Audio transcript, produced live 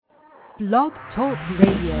Blog Talk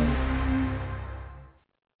Radio.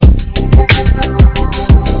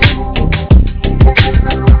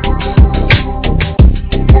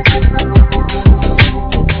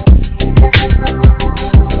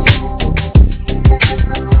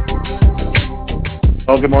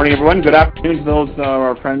 Well, good morning, everyone. Good afternoon to those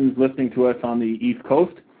our friends listening to us on the East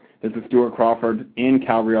Coast. This is Stuart Crawford in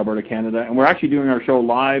Calgary, Alberta, Canada, and we're actually doing our show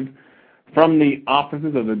live from the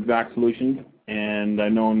offices of eKzact Solutions. And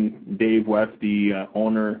I've known Dave West, the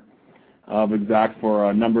owner of eKzact, for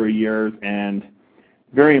a number of years, and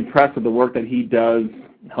very impressed with the work that he does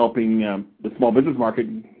helping the small business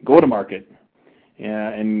market go to market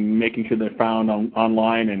and making sure they're found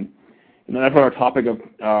online. And that's what our topic of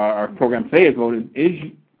our program today is about.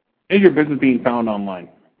 Is your business being found online?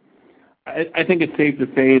 I think it's safe to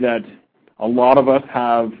say that a lot of us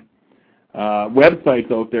have websites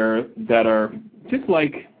out there that are just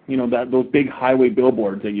like, you know, those big highway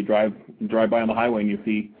billboards that you drive by on the highway and you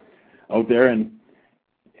see out there, and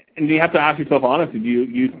you have to ask yourself honestly,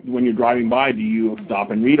 when you're driving by, do you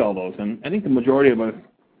stop and read all those? And I think the majority of us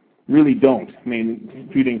really don't. I mean,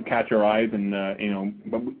 a few things catch our eyes, and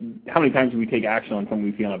but how many times do we take action on something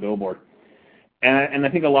we see on a billboard? And I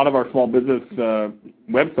think a lot of our small business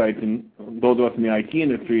websites, and those of us in the IT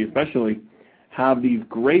industry especially, have these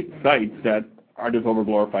great sites that are just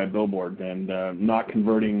overglorified billboards and not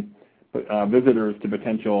converting visitors to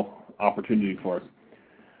potential opportunities for us.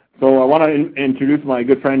 So I want to introduce my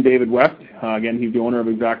good friend David West. Again, he's the owner of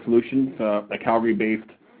eKzact Solutions, a Calgary-based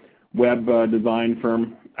web design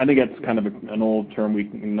firm. I think that's kind of an old term. We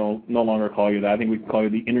can no longer call you that. I think we can call you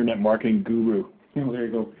the Internet Marketing Guru. Well, there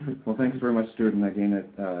you go. Well, thanks very much, Stuart. And again,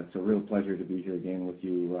 it's a real pleasure to be here again with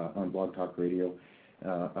you on Blog Talk Radio.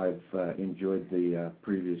 I've enjoyed the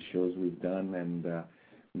previous shows we've done, and I'm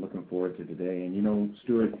looking forward to today. And, you know,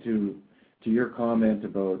 Stuart, to your comment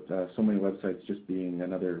about so many websites just being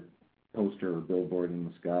another poster or billboard in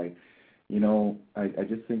the sky, you know, I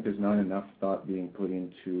just think there's not enough thought being put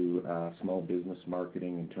into small business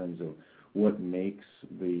marketing in terms of what makes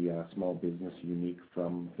the small business unique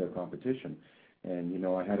from their competition. And, you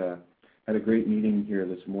know, I had a great meeting here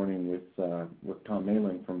this morning with Tom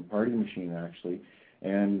Mailing from Party Machine, actually.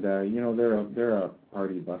 And, you know, they're a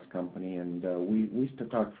party bus company, and we used to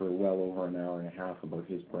talk for well over an hour and a half about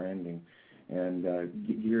his branding and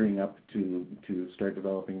gearing up to start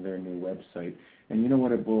developing their new website. And you know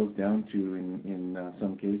what it boils down to in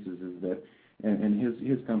some cases is that, and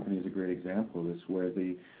his company is a great example of this, where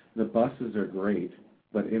the buses are great,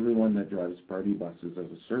 but everyone that drives party buses as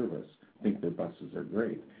a service think their buses are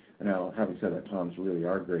great. Now, having said that, Tom's really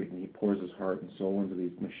are great, and he pours his heart and soul into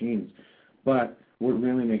these machines. But what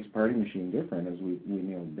really makes Party Machine different, as we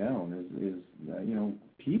nailed down, is you know,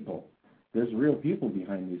 people. There's real people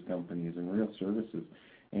behind these companies and real services.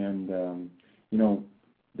 And, you know,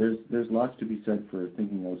 there's lots to be said for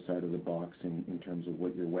thinking outside of the box in terms of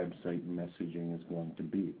what your website messaging is going to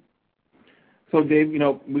be. So, Dave, you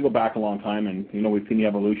know, we go back a long time, and, you know, we've seen the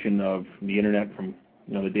evolution of the Internet from,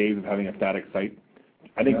 you know, the days of having a static site.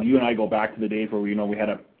 I think you and I go back to the days where, we had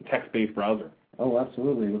a text-based browser. Oh,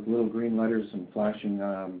 absolutely, with little green letters and flashing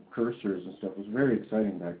cursors and stuff. It was very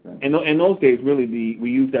exciting back then. In those days, really, we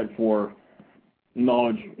used that for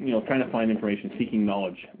knowledge, you know, trying to find information, seeking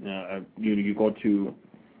knowledge. You go to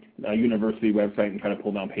a university website and try to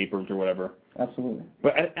pull down papers or whatever. Absolutely.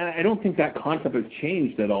 But I don't think that concept has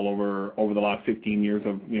changed at all over the last 15 years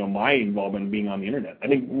of, you know, my involvement being on the Internet. I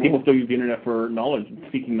think people still use the Internet for knowledge,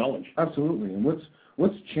 seeking knowledge. Absolutely. And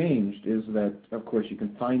what's changed is that, of course, you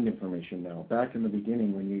can find information now. Back in the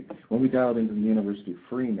beginning, when we dialed into the university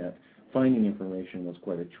freenet, finding information was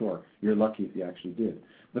quite a chore. You're lucky if you actually did.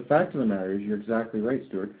 The fact of the matter is, you're exactly right,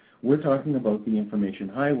 Stuart. We're talking about the information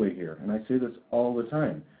highway here, and I say this all the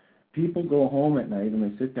time. People go home at night and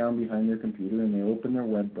they sit down behind their computer and they open their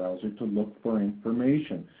web browser to look for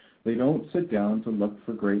information. They don't sit down to look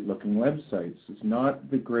for great-looking websites. It's not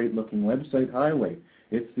the great-looking website highway.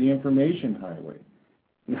 It's the information highway.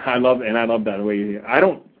 I love that way. I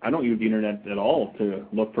don't use the Internet at all to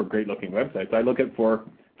look for great-looking websites. I look at for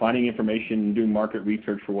finding information, doing market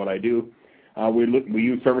research for what I do. We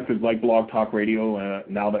use services like Blog Talk Radio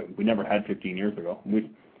now that we never had 15 years ago.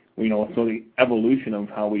 So the evolution of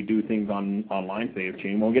how we do things online today has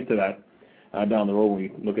changed. We'll get to that down the road when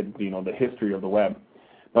we look at, you know, the history of the web.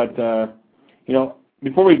 But you know,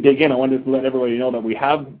 before we dig in, I wanted to let everybody know that we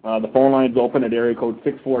have the phone lines open at area code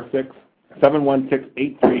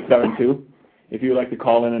 646-716-8372. If you would like to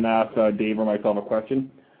call in and ask Dave or myself a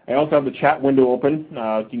question. I also have the chat window open.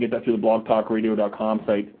 You can get that through the blogtalkradio.com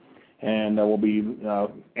site, and we'll be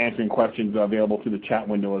answering questions available through the chat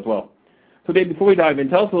window as well. So Dave, before we dive in,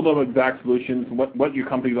 tell us a little bit about eKzact Solutions, what your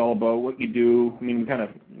company's all about, what you do. I mean, we kind of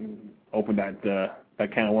opened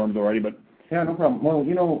that can of worms already, but... Yeah, no problem. Well,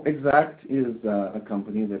 eKzact is a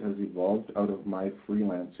company that has evolved out of my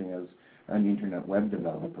freelancing as an internet web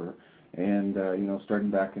developer. And,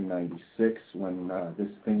 starting back in '96 when this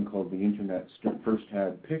thing called the internet first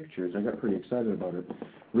had pictures, I got pretty excited about it.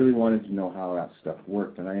 Really wanted to know how that stuff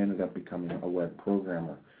worked, and I ended up becoming a web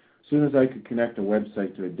programmer. As soon as I could connect a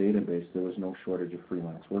website to a database, there was no shortage of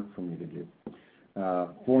freelance work for me to do.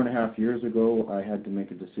 4.5 years ago, I had to make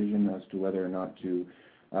a decision as to whether or not to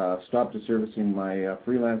stop servicing my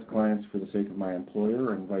freelance clients for the sake of my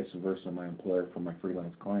employer, and vice versa, my employer for my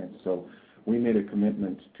freelance clients. So we made a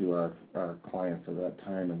commitment to our clients at that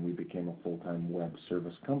time, and we became a full-time web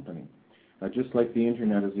service company. Just like the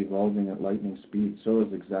internet is evolving at lightning speed, so is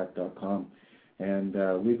eKzact.com. And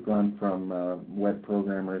we've gone from web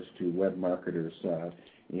programmers to web marketers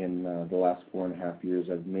in the last 4.5 years.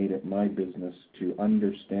 I've made it my business to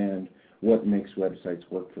understand what makes websites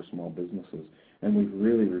work for small businesses. And we've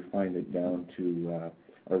really refined it down to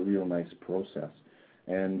a real nice process.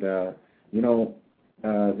 And,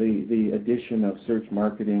 the addition of search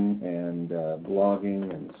marketing and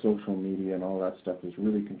blogging and social media and all that stuff has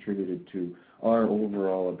really contributed to our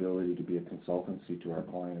overall ability to be a consultancy to our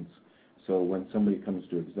clients. So when somebody comes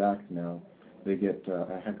to eKzact now, they get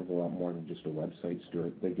a heck of a lot more than just a website,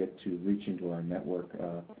 Stuart. They get to reach into our network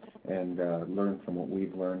and learn from what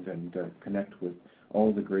we've learned and connect with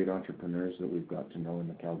all the great entrepreneurs that we've got to know in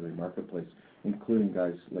the Calgary marketplace, including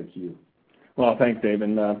guys like you. Well, thanks, Dave.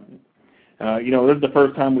 And this is the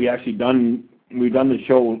first time we've done the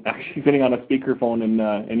show actually sitting on a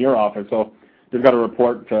speakerphone in your office. So they've got a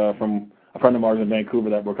report from a friend of ours in Vancouver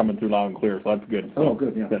that we're coming through loud and clear. So that's good. So,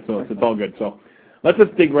 good. Yeah. So it's all good. So let's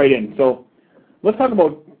just dig right in. So let's talk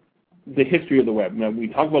about the history of the web. Now, we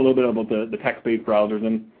talked about a little bit about the text-based browsers,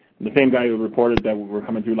 and the same guy who reported that we're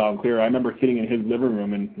coming through loud and clear. I remember sitting in his living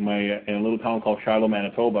room in a little town called Shiloh,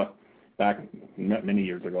 Manitoba, back many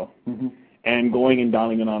years ago. Mm-hmm. And going and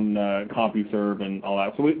dialing in on CompuServe and all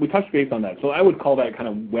that. So we touched base on that. So I would call that kind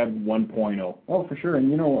of Web 1.0. Oh, for sure.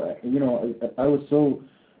 And I was so,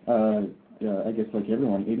 I guess like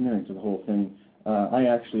everyone, ignorant to the whole thing. I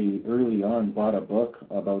actually early on bought a book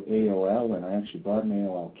about AOL, and I actually bought an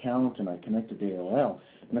AOL account, and I connected to AOL.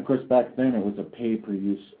 And of course, back then it was a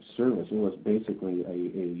pay-per-use service. It was basically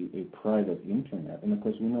a private internet. And of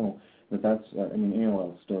course, we know that's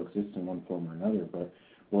AOL still exists in one form or another, but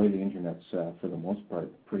boy, the internet's, for the most part,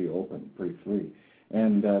 pretty open, pretty free.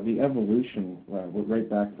 And the evolution, right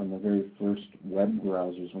back from the very first web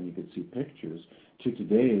browsers when you could see pictures, to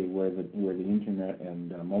today where the internet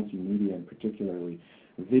and multimedia, and particularly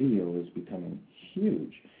video, is becoming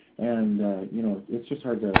huge. And it's just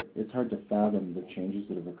hard to fathom the changes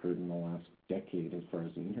that have occurred in the last decade as far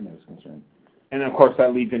as the internet is concerned. And of course,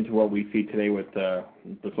 that leads into what we see today with the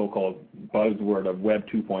so-called buzzword of Web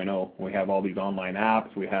 2.0. We have all these online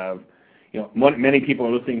apps. We have, many people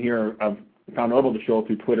are listening here have found out about the show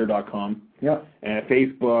through Twitter.com, and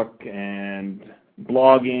Facebook, and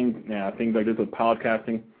blogging, things like this with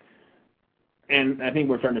podcasting. And I think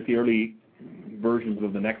we're starting to see early versions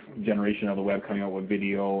of the next generation of the web coming out with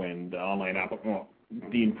video and online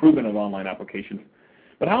the improvement of online applications.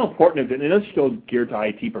 But how important is it, and this show is geared to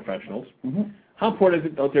IT professionals, how important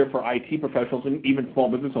is it out there for IT professionals and even small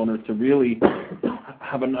business owners to really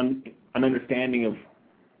have an understanding of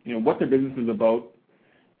what their business is about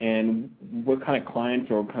and what kind of clients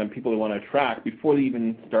or kind of people they want to attract before they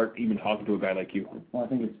even start talking to a guy like you? Well, I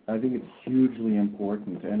think it's hugely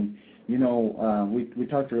important. And we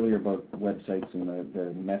talked earlier about websites and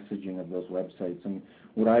the messaging of those websites. And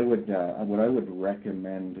what I would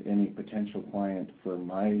recommend any potential client for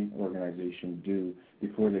my organization do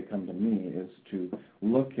before they come to me is to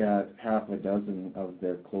look at half a dozen of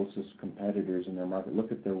their closest competitors in their market.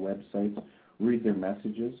 Look at their websites, read their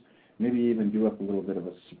messages, maybe even do up a little bit of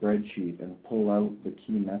a spreadsheet and pull out the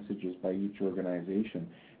key messages by each organization.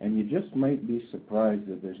 And you just might be surprised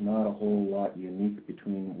that there's not a whole lot unique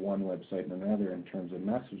between one website and another in terms of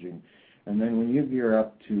messaging. And then when you gear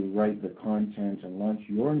up to write the content and launch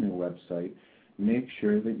your new website, make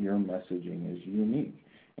sure that your messaging is unique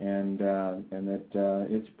and that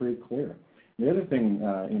it's pretty clear. The other thing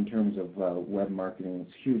in terms of web marketing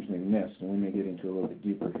that's hugely missed, and we may get into a little bit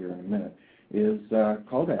deeper here in a minute, is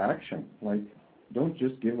call to action. Like, don't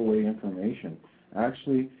just give away information.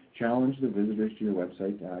 Actually challenge the visitors to your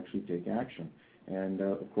website to actually take action. And,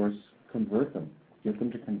 of course, convert them. Get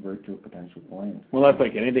them to convert to a potential client. Well, that's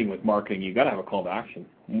like anything with marketing. You've got to have a call to action.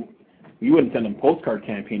 you wouldn't send them a postcard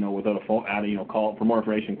campaign without a phone ad, call for more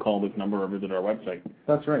information, call this number or visit our website.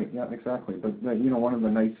 That's right. Yeah, exactly. But one of the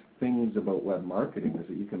nice things about web marketing is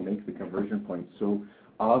that you can make the conversion point so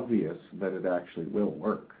obvious that it actually will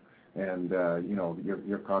work. And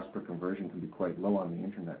your cost per conversion can be quite low on the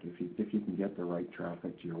internet if you can get the right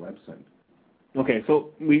traffic to your website. Okay,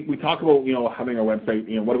 so we talk about having our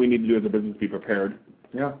website. What do we need to do as a business to be prepared?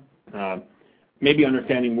 Yeah. Maybe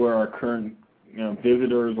understanding where our current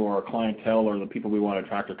visitors or our clientele or the people we want to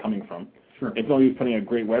attract are coming from. Sure. It's no use putting a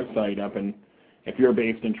great website up, and if you're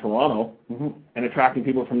based in Toronto, and attracting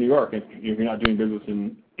people from New York if you're not doing business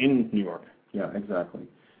in New York. Yeah, exactly.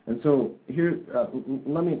 And so here,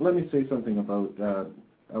 let me say something about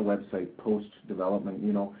a website post development.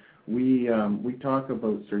 We talk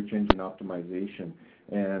about search engine optimization,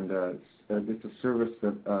 and it's a service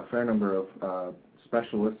that a fair number of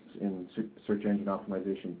specialists in search engine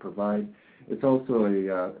optimization provide. It's also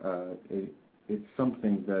it's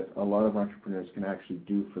something that a lot of entrepreneurs can actually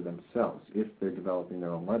do for themselves if they're developing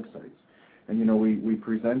their own websites. And we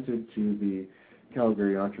presented to the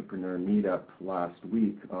Calgary Entrepreneur Meetup last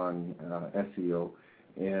week on SEO,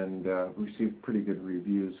 and received pretty good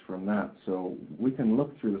reviews from that. So we can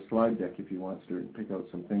look through the slide deck if you want to and pick out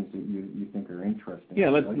some things that you think are interesting. Yeah,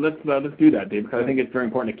 let's do that, Dave, because I think it's very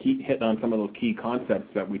important to keep hitting on some of those key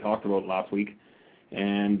concepts that we talked about last week.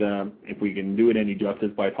 And if we can do it any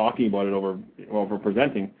justice by talking about it over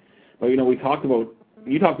presenting. But you talked about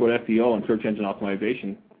SEO and search engine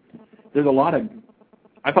optimization.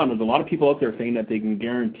 I found there's a lot of people out there saying that they can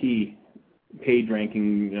guarantee page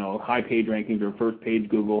ranking, high page rankings or first page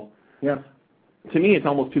Google. Yeah. To me, it's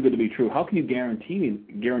almost too good to be true. How can you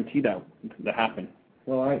guarantee that to happen?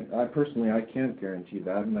 Well, I personally can't guarantee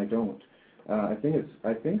that, and I don't. I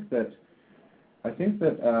think that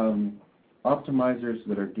optimizers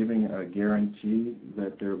that are giving a guarantee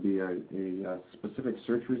that there will be a specific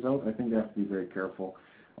search result, I think they have to be very careful.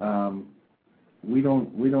 We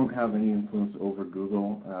don't have any influence over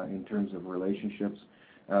Google in terms of relationships.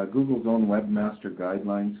 Google's own webmaster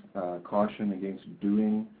guidelines caution against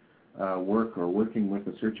doing work or working with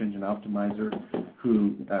a search engine optimizer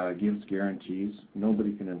who gives guarantees.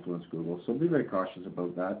 Nobody can influence Google, so be very cautious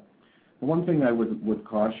about that. The one thing I would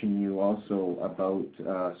caution you also about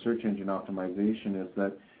search engine optimization is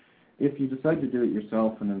that if you decide to do it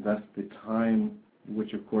yourself and invest the time,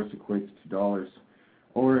 which of course equates to dollars,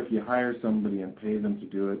 or if you hire somebody and pay them to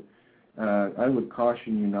do it, I would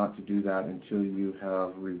caution you not to do that until you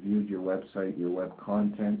have reviewed your website, your web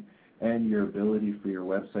content, and your ability for your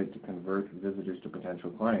website to convert visitors to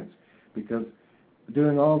potential clients. Because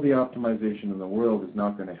doing all the optimization in the world is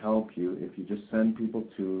not going to help you if you just send people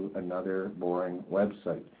to another boring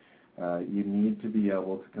website. You need to be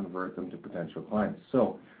able to convert them to potential clients.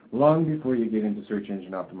 So long before you get into search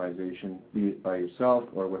engine optimization, be it by yourself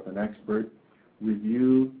or with an expert,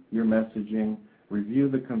 review your messaging, review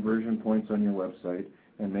the conversion points on your website,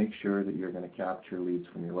 and make sure that you're going to capture leads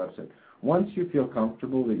from your website. Once you feel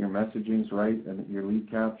comfortable that your messaging's right and that your lead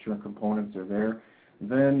capture components are there,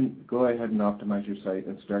 then go ahead and optimize your site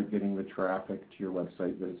and start getting the traffic to your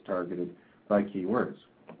website that is targeted by keywords,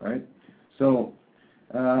 right? So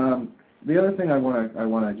the other thing I want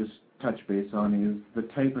to just touch base on is the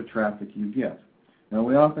type of traffic you get. Now,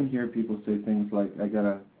 we often hear people say things like, I got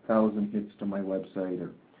 1,000 hits to my website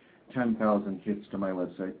or 10,000 hits to my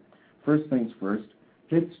website. First things first,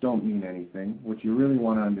 hits don't mean anything. What you really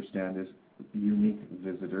want to understand is unique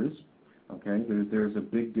visitors. Okay, there's a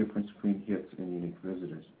big difference between hits and unique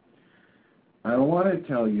visitors. I want to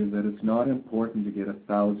tell you that it's not important to get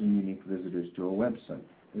 1,000 unique visitors to a website.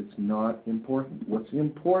 It's not important. What's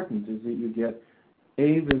important is that you get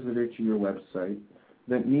a visitor to your website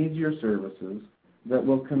that needs your services that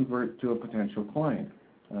will convert to a potential client.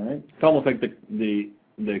 All right? It's almost like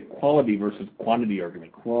the quality versus quantity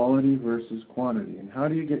argument. Quality versus quantity. And how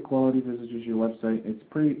do you get quality visitors to your website? It's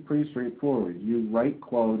pretty straightforward. You write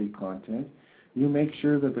quality content. You make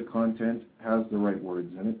sure that the content has the right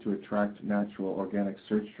words in it to attract natural organic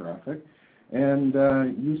search traffic. And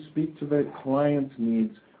you speak to the client's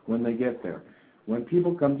needs when they get there. When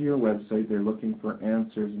people come to your website, they're looking for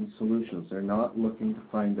answers and solutions. They're not looking to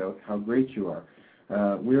find out how great you are.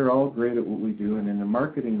 We're all great at what we do, and in the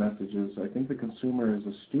marketing messages, I think the consumer is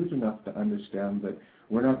astute enough to understand that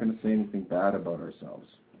we're not going to say anything bad about ourselves.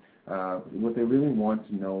 What they really want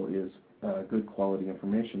to know is good quality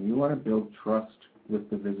information. You want to build trust with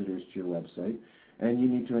the visitors to your website, and you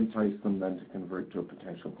need to entice them then to convert to a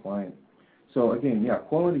potential client. So again, yeah,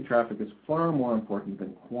 quality traffic is far more important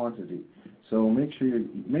than quantity. So make sure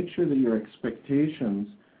that your expectations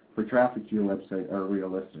for traffic to your website are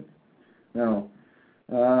realistic. Now,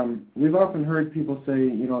 We've often heard people say,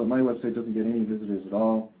 that my website doesn't get any visitors at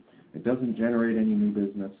all. It doesn't generate any new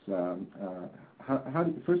business.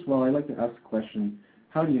 First of all, I like to ask the question,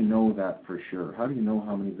 how do you know that for sure? How do you know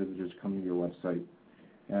how many visitors come to your website?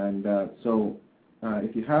 And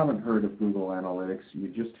if you haven't heard of Google Analytics, you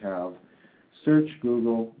just have search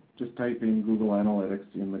Google, just type in Google Analytics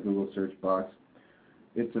in the Google search box.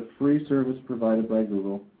 It's a free service provided by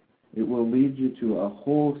Google. It will lead you to a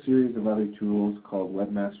whole series of other tools called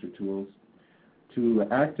Webmaster Tools. To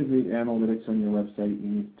activate analytics on your website, you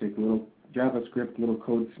need to take a little JavaScript, little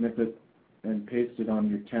code snippet, and paste it on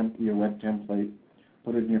your web template,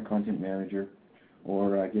 put it in your content manager,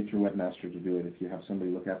 or get your webmaster to do it if you have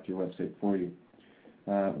somebody look after your website for you.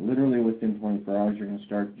 Literally within 24 hours, you're going to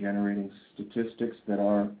start generating statistics that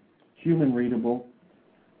are human readable.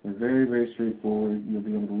 They're very, very straightforward. You'll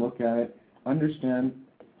be able to look at it, understand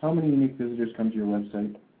how many unique visitors come to your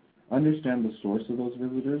website, understand the source of those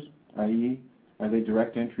visitors, i.e., are they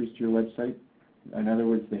direct entries to your website? In other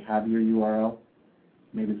words, they have your URL,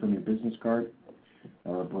 maybe from your business card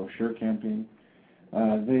or a brochure campaign.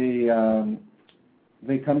 They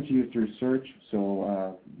come to you through search,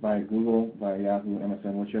 so by Google, by Yahoo,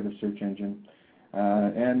 MSN, whichever search engine,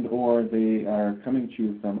 and or they are coming to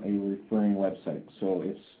you from a referring website. So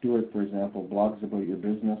if Stuart, for example, blogs about your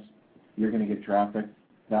business, you're going to get traffic.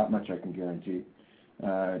 That much I can guarantee.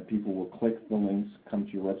 People will click the links, come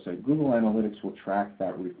to your website. Google Analytics will track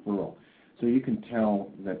that referral. So you can tell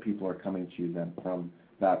that people are coming to you then from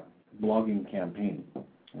that blogging campaign.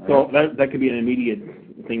 Right? So that could be an immediate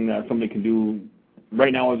thing that somebody can do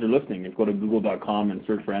right now as they're listening. If you go to google.com and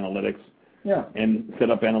search for analytics and set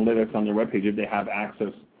up analytics on their webpage if they have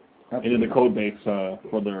access into the code base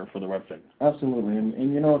for their website. Absolutely. And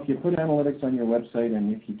if you put analytics on your website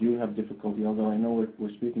and if you do have difficulty, although I know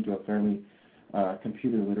we're speaking to a fairly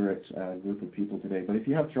computer literate group of people today, but if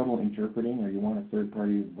you have trouble interpreting or you want a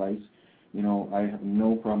third-party advice, I have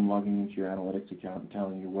no problem logging into your analytics account and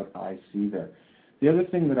telling you what I see there. The other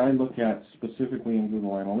thing that I look at specifically in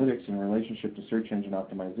Google Analytics in relationship to search engine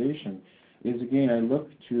optimization is, again, I look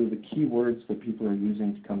to the keywords that people are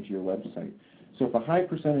using to come to your website. So if a high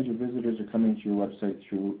percentage of visitors are coming to your website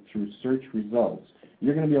through search results,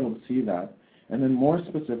 you're going to be able to see that. And then more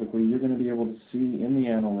specifically, you're going to be able to see in the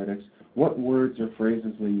analytics what words or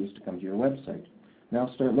phrases they use to come to your website. Now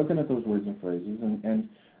start looking at those words and phrases and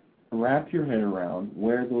wrap your head around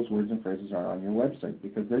where those words and phrases are on your website,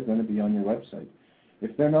 because they're going to be on your website.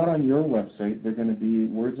 If they're not on your website, they're going to be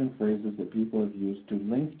words and phrases that people have used to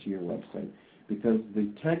link to your website, because the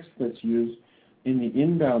text that's used in the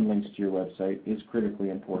inbound links to your website is critically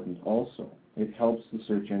important also. It helps the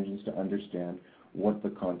search engines to understand what the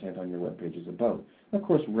content on your webpage is about. Of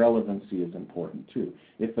course, relevancy is important too.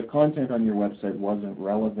 If the content on your website wasn't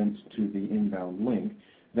relevant to the inbound link,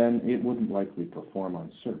 then it wouldn't likely perform on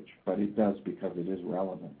search, but it does because it is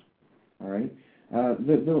relevant. All right?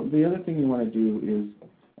 The other thing you want to do is,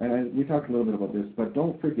 and we talked a little bit about this, but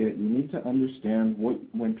don't forget, you need to understand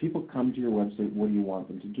when people come to your website, what do you want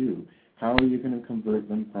them to do? How are you going to convert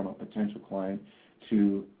them from a potential client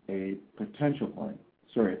to a potential client?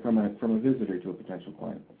 Sorry, from a visitor to a potential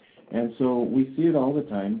client. And so we see it all the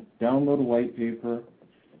time. Download a white paper,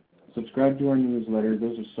 subscribe to our newsletter.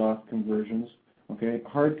 Those are soft conversions. Okay,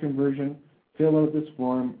 hard conversion, fill out this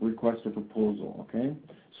form, request a proposal. Okay,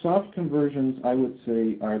 soft conversions, I would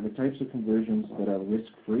say, are the types of conversions that are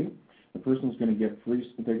risk-free. The person's going to get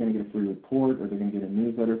they're going to get a free report, or they're going to get a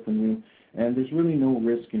newsletter from you, and there's really no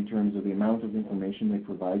risk in terms of the amount of information they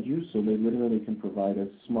provide you. So they literally can provide as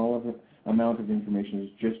small of an amount of information as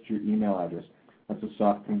just your email address. That's a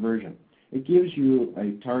soft conversion. It gives you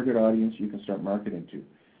a target audience you can start marketing to.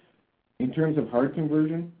 In terms of hard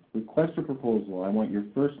conversion, request a proposal. I want your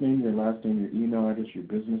first name, your last name, your email address, your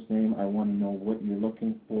business name. I want to know what you're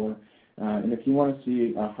looking for. And if you want to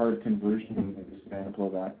see a hard conversion, an example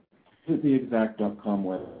of that, visit the eKzact.com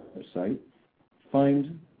website,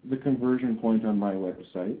 find the conversion point on my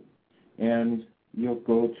website, and you'll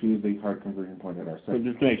go to the hard conversion point at our site. So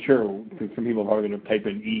just to make sure, because some people are probably going to type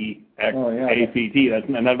in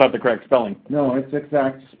eKzact, and that's not the correct spelling. No, it's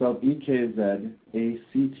eKzact, spelled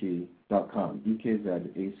eKzact.com,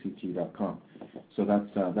 eKzact.com. So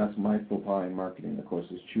that's my faux pas in marketing, of course,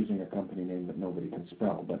 is choosing a company name that nobody can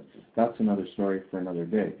spell. But that's another story for another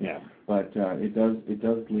day. Yeah. But it does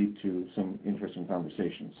lead to some interesting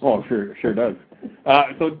conversations. Oh, sure does.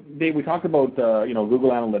 So Dave, we talked about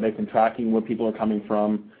Google Analytics and tracking where people are coming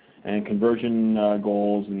from, and conversion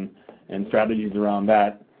goals and strategies around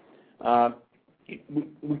that.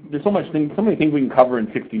 There's so many things we can cover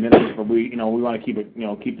in 60 minutes, but we want to keep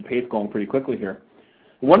the pace going pretty quickly here.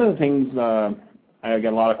 One of the things I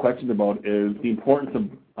get a lot of questions about is the importance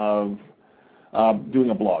of doing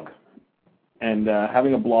a blog. And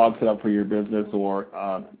having a blog set up for your business or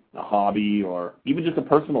a hobby or even just a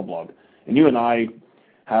personal blog. And you and I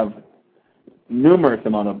have numerous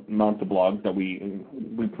amounts of blogs that we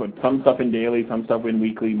put some stuff in daily, some stuff in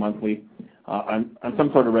weekly, monthly, on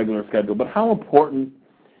some sort of regular schedule. But how important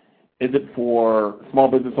is it for small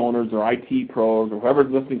business owners or IT pros or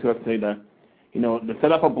whoever's listening to us today to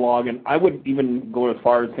set up a blog? And I would even go as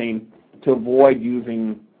far as saying to avoid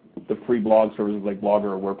using the free blog services like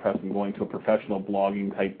Blogger or WordPress and going to a professional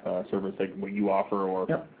blogging type service like what you offer, or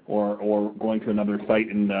going to another site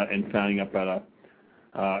and signing up at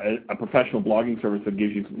a professional blogging service that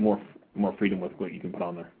gives you more freedom with what you can put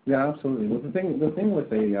on there. Yeah, absolutely. Well, the thing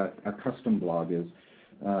with a custom blog is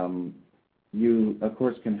you, of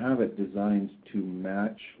course, can have it designed to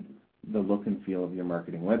match the look and feel of your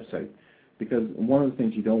marketing website. Because one of the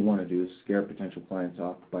things you don't want to do is scare potential clients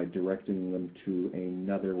off by directing them to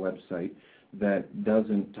another website that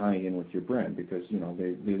doesn't tie in with your brand, because you're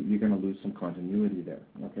going to lose some continuity there.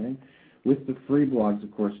 Okay. With the free blogs,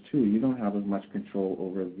 of course, too, you don't have as much control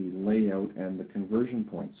over the layout and the conversion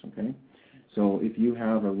points. Okay. So if you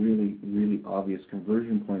have a really, really obvious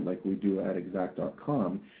conversion point like we do at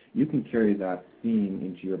eKzact.com, you can carry that theme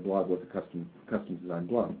into your blog with a custom design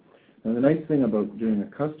blog. And the nice thing about doing a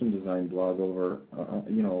custom design blog over,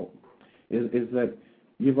 is that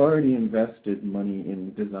you've already invested money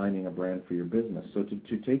in designing a brand for your business. So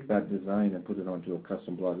to take that design and put it onto a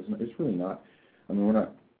custom blog, it's really not,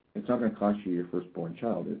 it's not going to cost you your firstborn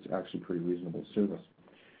child. It's actually pretty reasonable service.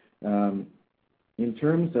 In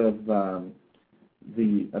terms of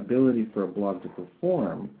the ability for a blog to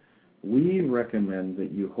perform, we recommend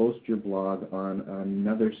that you host your blog on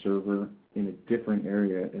another server in a different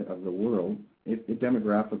area of the world.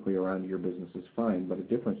 Demographically around your business is fine, but a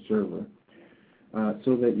different server,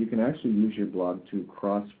 so that you can actually use your blog to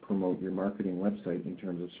cross-promote your marketing website in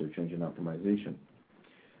terms of search engine optimization.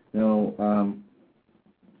 Now,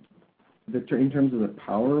 in terms of the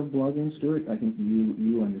power of blogging, Stuart, I think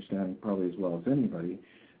you understand probably as well as anybody.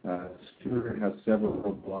 Stuart has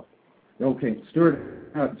several blogs. Okay,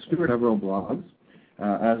 Stuart has several blogs,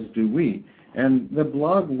 as do we. And the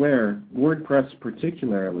blogware, WordPress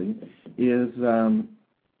particularly, is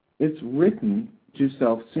it's written to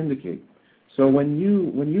self-syndicate. So when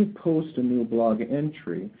you post a new blog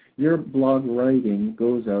entry, your blog writing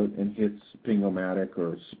goes out and hits Ping-O-Matic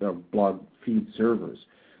or blog feed servers.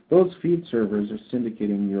 Those feed servers are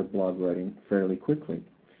syndicating your blog writing fairly quickly.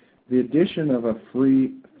 The addition of a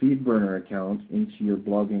free FeedBurner account into your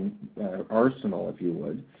blogging arsenal, if you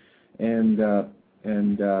would, and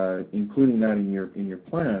including that in your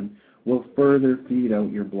plan, will further feed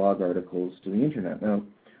out your blog articles to the internet. Now,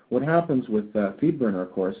 what happens with FeedBurner,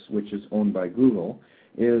 of course, which is owned by Google,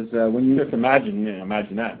 is when you just imagine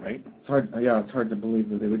that, right? It's hard. Yeah, it's hard to believe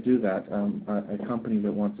that they would do that. A company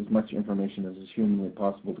that wants as much information as is humanly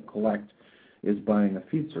possible to collect is buying a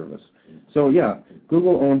feed service. So yeah,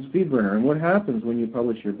 Google owns FeedBurner, and what happens when you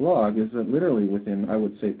publish your blog is that literally within, I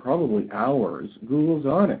would say, probably hours, Google's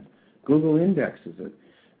on it. Google indexes it.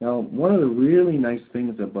 Now, one of the really nice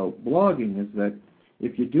things about blogging is that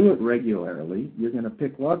if you do it regularly, you're going to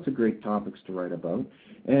pick lots of great topics to write about,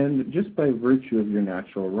 and just by virtue of your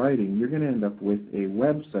natural writing, you're going to end up with a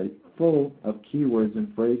website full of keywords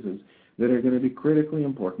and phrases that are going to be critically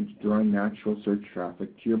important to drawing natural search traffic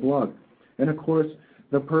to your blog. And of course,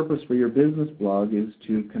 the purpose for your business blog is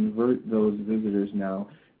to convert those visitors now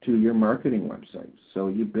to your marketing website. So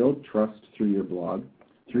you build trust through your blog,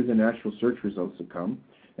 through the natural search results that come,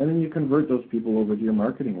 and then you convert those people over to your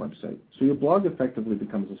marketing website. So your blog effectively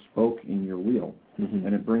becomes a spoke in your wheel,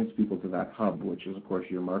 and it brings people to that hub, which is, of course,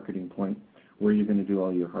 your marketing point where you're going to do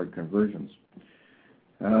all your hard conversions.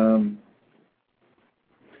 I'm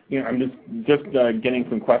just getting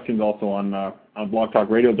some questions also on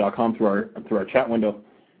blogtalkradio.com through our chat window,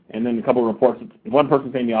 and then a couple of reports. One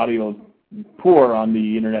person saying the audio is poor on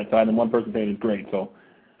the internet side, and one person saying it's great. So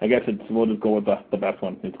I guess we'll just go with the best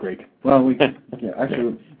one. It's great. Well, actually,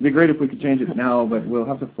 it'd be great if we could change it now, but we'll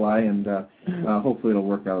have to fly, and hopefully it'll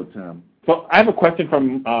work out. So I have a question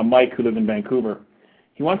from Mike, who lives in Vancouver.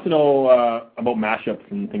 He wants to know about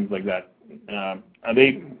mashups and things like that. Are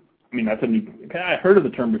they? I mean, that's a new. I heard of the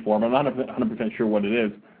term before, but I'm not 100% sure what it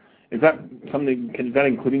is. Is that something? Is that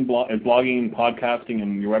including blogging, podcasting,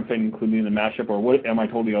 and your website including the mashup, or what? Am I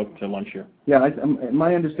totally out to lunch here? Yeah,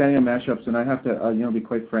 my understanding of mashups, and I have to be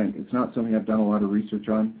quite frank, it's not something I've done a lot of research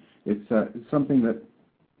on. It's something that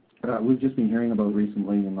we've just been hearing about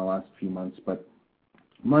recently in the last few months. But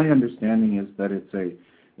my understanding is that it's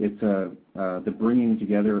It's the bringing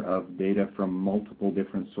together of data from multiple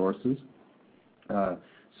different sources. I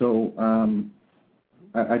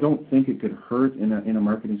don't think it could hurt in a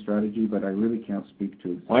marketing strategy, but I really can't speak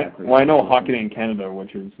to exactly. Well, I know Hockey Night in Canada,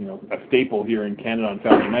 which is a staple here in Canada on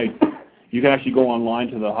Saturday nights. You can actually go online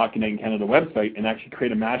to the Hockey Night in Canada website and actually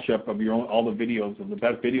create a mashup of your own, all the videos of the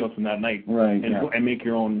best videos from that night, right? And make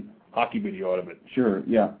your own hockey video out of it. Sure,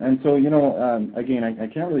 yeah. And so again, I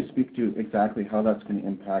can't really speak to exactly how that's going to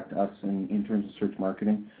impact us in terms of search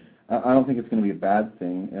marketing. I don't think it's going to be a bad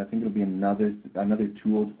thing. I think it'll be another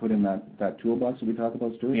tool to put in that toolbox that we talk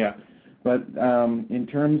about, Stuart. Yeah. But in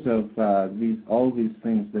terms of all of these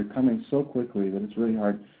things, they're coming so quickly that it's really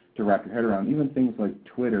hard to wrap your head around. Even things like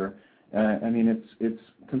Twitter. I mean, it's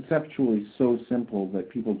conceptually so simple that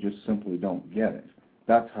people just simply don't get it.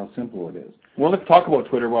 That's how simple it is. Well, let's talk about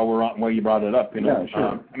Twitter while you brought it up. Yeah,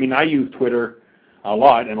 sure. I mean, I use Twitter a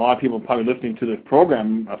lot, and a lot of people probably listening to this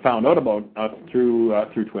program found out about us through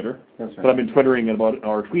Twitter. That's right. But I've been tweeting about it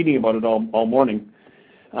or tweeting about it all morning.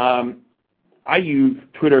 I use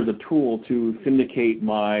Twitter as a tool to syndicate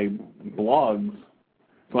my blogs.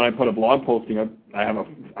 So when I put a blog posting up, I have a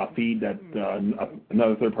feed that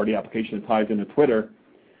another third-party application that ties into Twitter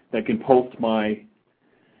that can post my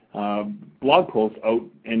blog post out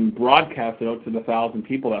and broadcast it out to the 1,000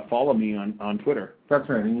 people that follow me on Twitter. That's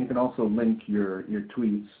right, and you can also link your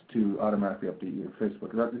tweets to automatically update your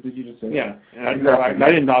Facebook. Did you just say yeah. that? Exactly. I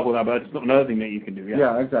didn't talk about that, but it's another thing that you can do.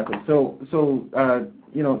 Yeah, exactly. So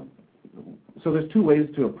there's two ways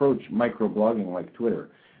to approach microblogging like Twitter.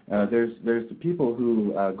 There's the people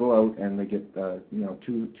who go out and they get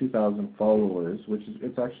 2,000 followers, which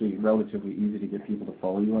it's actually relatively easy to get people to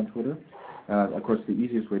follow you on Twitter. Of course, the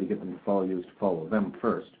easiest way to get them to follow you is to follow them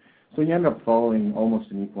first. So you end up following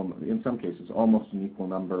in some cases, almost an equal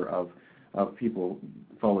number of people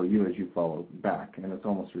follow you as you follow back, and it's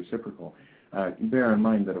almost reciprocal. Bear in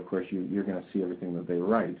mind that, of course, you're going to see everything that they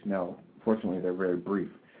write. Now, fortunately, they're very brief.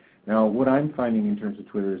 Now, what I'm finding in terms of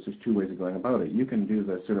Twitter is there's two ways of going about it. You can do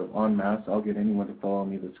the sort of en masse, I'll get anyone to follow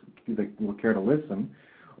me that will care to listen,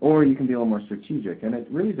 or you can be a little more strategic, and it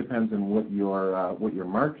really depends on what you're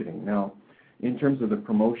marketing. Now, in terms of the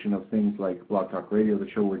promotion of things like Blog Talk Radio, the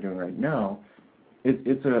show we're doing right now,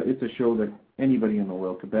 it's a show that anybody in the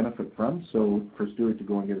world could benefit from. So for Stuart to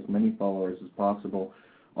go and get as many followers as possible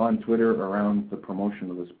on Twitter around the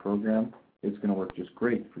promotion of this program, it's going to work just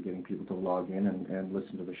great for getting people to log in and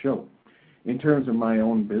listen to the show. In terms of my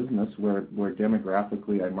own business, where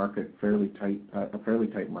demographically I market a fairly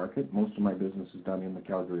tight market, most of my business is done in the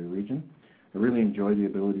Calgary region. I really enjoy the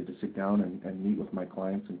ability to sit down and meet with my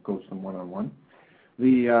clients and coach them one-on-one.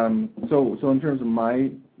 So in terms of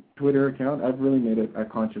my Twitter account, I've really made a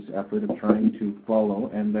conscious effort of trying to follow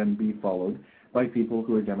and then be followed by people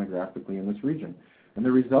who are demographically in this region. And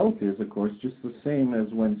the result is, of course, just the same as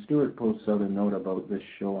when Stuart posts out a note about this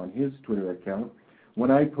show on his Twitter account. When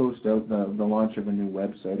I post out the launch of a new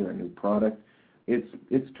website or a new product,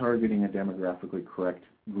 it's targeting a demographically correct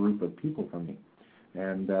group of people for me.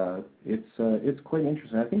 And it's quite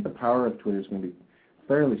interesting. I think the power of Twitter is going to be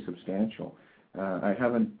fairly substantial. I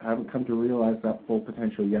haven't come to realize that full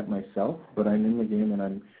potential yet myself, but I'm in the game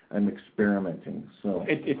and I'm experimenting. So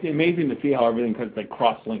it's amazing to see how everything like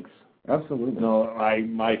cross links. Absolutely.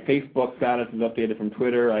 My Facebook status is updated from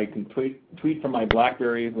Twitter. I can tweet from my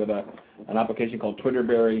BlackBerry with an application called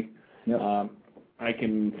Twitterberry. Yep. I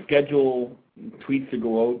can schedule tweets to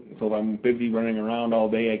go out. So if I'm busy running around all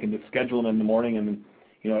day, I can just schedule them in the morning and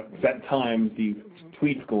at set times these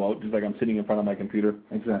tweets go out just like I'm sitting in front of my computer.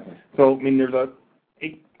 Exactly. So I mean,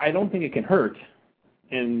 I don't think it can hurt.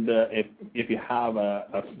 And if you have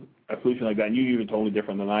a solution like that, and you use it totally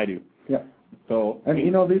different than I do. Yeah. So and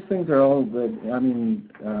these things are all good. I mean,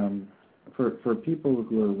 for people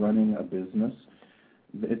who are running a business,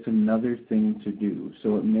 it's another thing to do.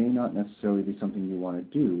 So it may not necessarily be something you want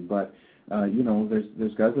to do, but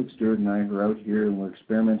there's guys like Stuart and I who are out here and we're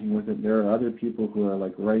experimenting with it. There are other people who are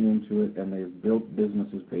like right into it and they've built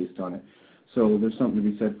businesses based on it. So there's something to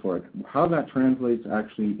be said for it. How that translates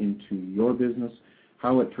actually into your business,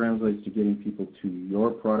 how it translates to getting people to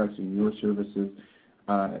your products and your services,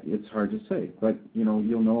 it's hard to say. But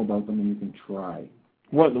you'll know about them and you can try.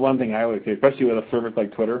 The one thing I always say, especially with a service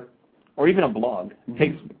like Twitter or even a blog, it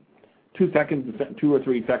takes 2 or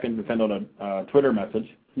 3 seconds to send out a Twitter message.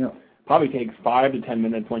 Yeah. Probably takes 5 to 10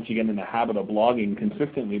 minutes once you get in the habit of blogging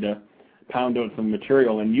consistently to pound out some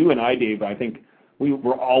material. And you and I, Dave, I think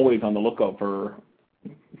we're always on the lookout for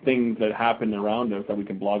things that happen around us that we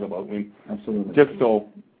can blog about. Absolutely. Just so,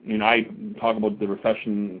 I talk about the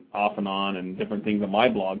recession off and on and different things on my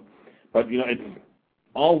blog, but it's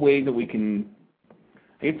all ways that we can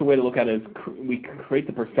I guess the way to look at it is we create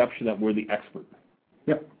the perception that we're the expert.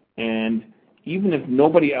 Yep. And even if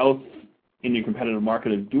nobody else in your competitive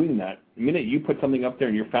market is doing that, the minute you put something up there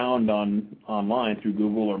and you're found online through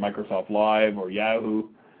Google or Microsoft Live or Yahoo,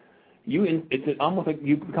 it's almost like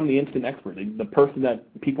you become the instant expert, the person that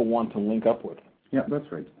people want to link up with. Yeah,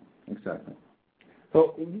 that's right. Exactly.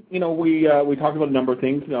 So, we talked about a number of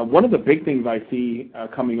things. One of the big things I see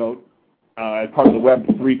coming out as part of the Web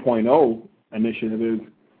 3.0 initiative is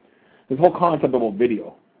this whole concept about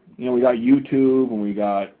video. We got YouTube and we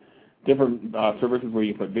got different services where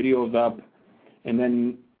you put videos up, and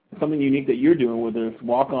then something unique that you're doing with this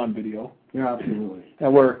walk-on video. Yeah, absolutely.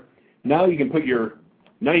 And where now you can put you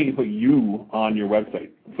on your website.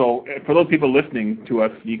 So for those people listening to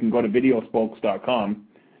us, you can go to videospokes.com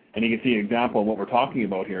and you can see an example of what we're talking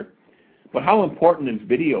about here. But how important is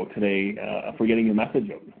video today for getting your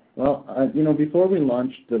message out? Well, before we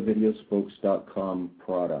launched the videospokes.com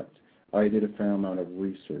product, I did a fair amount of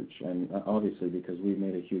research, and obviously because we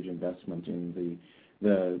made a huge investment in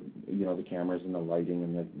the cameras and the lighting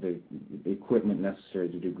and the equipment necessary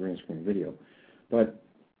to do green screen video. But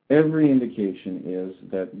every indication is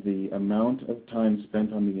that the amount of time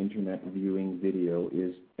spent on the internet viewing video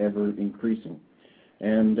is ever increasing.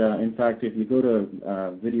 And in fact, if you go to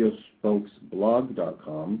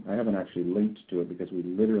videospokesblog.com, I haven't actually linked to it because we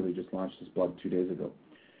literally just launched this blog 2 days ago.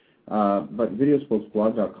 But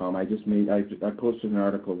videospokesblog.com, I posted an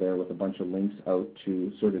article there with a bunch of links out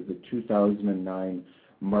to sort of the 2009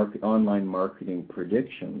 online marketing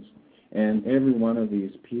predictions. And every one of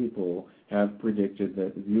these people have predicted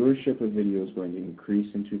that viewership of video is going to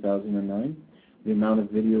increase in 2009. The amount of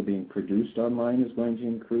video being produced online is going to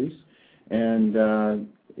increase. And,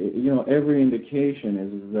 every indication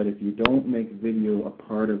is that if you don't make video a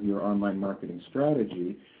part of your online marketing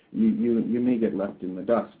strategy, you may get left in the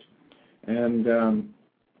dust. And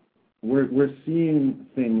we're seeing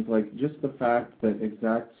things like just the fact that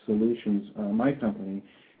eKzact Solutions, my company,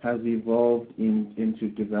 has evolved into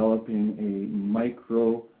developing a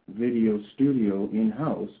micro video studio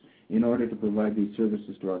in-house in order to provide these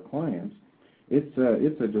services to our clients. It's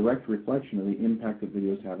a direct reflection of the impact that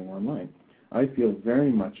video is having online. I feel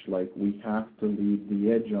very much like we have to lead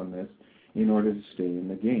the edge on this in order to stay in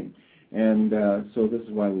the game. And so this is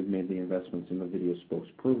why we've made the investments in the Video Spokes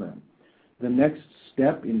program. The next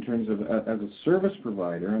step in terms of as a service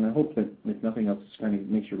provider, and I hope that if nothing else, this kind of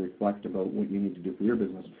makes you reflect about what you need to do for your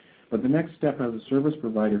business, but the next step as a service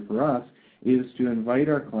provider for us is to invite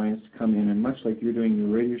our clients to come in, and much like you're doing your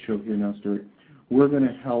radio show here now, Stuart, we're going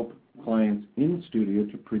to help clients in studio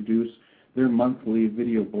to produce their monthly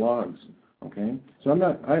video blogs. Okay, so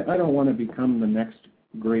I don't want to become the next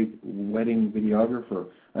great wedding videographer.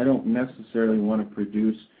 I don't necessarily want to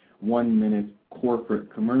produce 1-minute corporate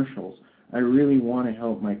commercials. I really want to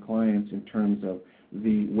help my clients in terms of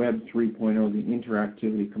the Web 3.0, the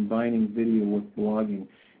interactivity, combining video with blogging,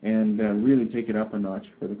 and really take it up a notch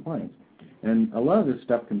for the clients. And a lot of this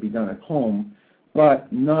stuff can be done at home,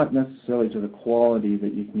 but not necessarily to the quality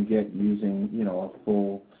that you can get using, a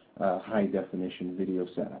full high-definition video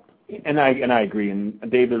setup. And I agree. And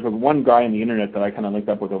Dave, there's one guy on the internet that I kind of linked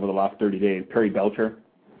up with over the last 30 days, Perry Belcher.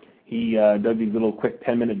 He does these little quick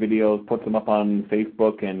 10-minute videos, puts them up on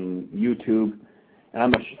Facebook and YouTube.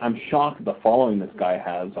 And I'm shocked at the following this guy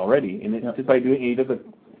has already. And it's just by doing,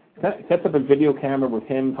 sets up a video camera with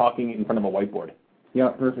him talking in front of a whiteboard. Yeah,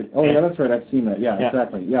 perfect. Oh, yeah, that's right. I've seen that. Yeah,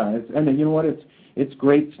 exactly. Yeah, and you know what? It's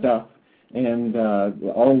great stuff. And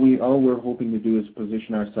all we're hoping to do is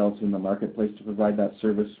position ourselves in the marketplace to provide that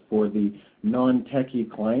service for the non-techie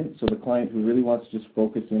client, so the client who really wants to just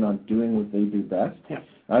focus in on doing what they do best. Yeah.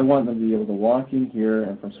 I want them to be able to walk in here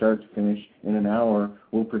and from start to finish in an hour,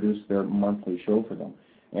 we'll produce their monthly show for them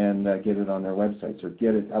and get it on their websites or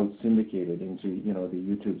get it out syndicated into the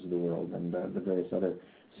YouTubes of the world and the various other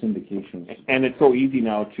syndications. And it's so easy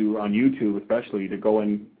now on YouTube especially to go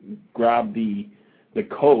and grab the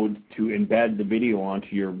code to embed the video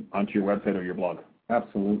onto your website or your blog.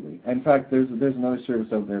 Absolutely. In fact, there's another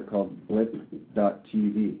service out there called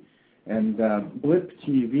blip.tv. And Blip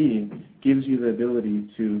TV gives you the ability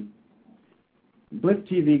to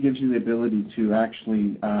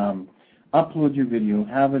actually upload your video,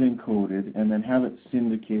 have it encoded, and then have it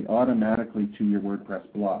syndicate automatically to your WordPress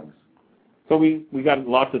blogs. So we got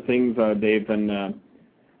lots of things, Dave, and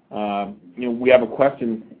we have a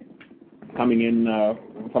question coming in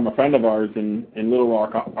from a friend of ours in Little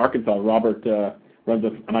Rock, Arkansas. Robert runs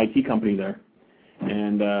an IT company there,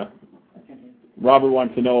 and Robert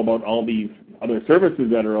wants to know about all these other services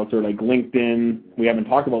that are out there, like LinkedIn. We haven't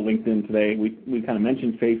talked about LinkedIn today. We kind of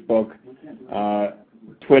mentioned Facebook,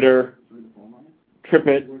 Twitter,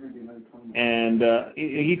 TripIt, and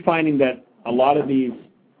he's finding that a lot of these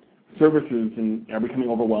services are becoming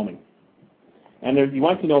overwhelming. And he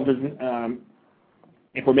wants to know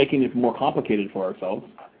if we're making this more complicated for ourselves,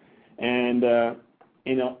 and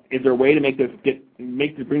is there a way to make this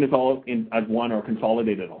bring this all in as one or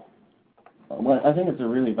consolidate it all? Well, I think it's a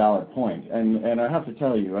really valid point, and I have to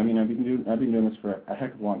tell you, I mean, I've been doing this for a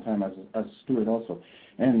heck of a long time as Stuart also,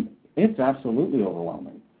 and it's absolutely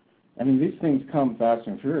overwhelming. I mean, these things come fast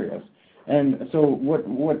and furious, and so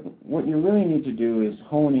what you really need to do is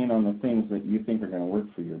hone in on the things that you think are going to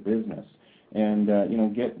work for your business, and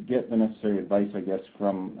get the necessary advice, I guess,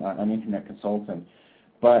 from an internet consultant.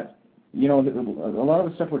 But a lot of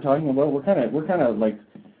the stuff we're talking about, we've kind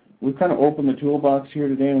of opened the toolbox here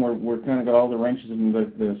today, and we're kind of got all the wrenches and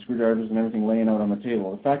the screwdrivers and everything laying out on the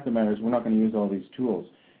table. The fact of the matter is we're not going to use all these tools.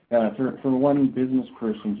 For one business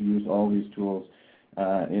person to use all these tools,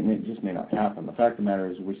 it just may not happen. The fact of the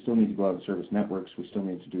matter is we still need to go out and service networks. We still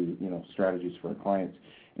need to do strategies for our clients.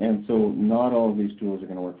 And so not all of these tools are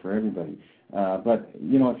going to work for everybody. But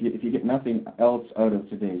if you get nothing else out of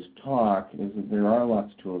today's talk, is that there are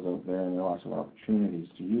lots of tools out there, and there are lots of opportunities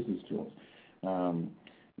to use these tools. Can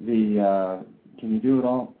you do it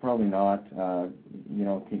all? Probably not.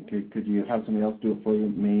 Could you have somebody else do it for you?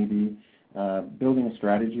 Maybe. Building a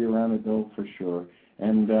strategy around it, though, for sure.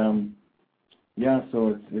 And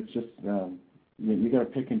so it's just you got to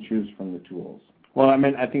pick and choose from the tools. Well,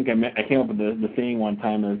 I think I came up with the saying one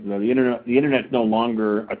time is the internet's no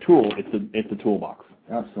longer a tool; it's a toolbox.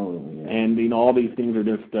 Absolutely. Yeah. And all these things are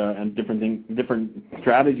just different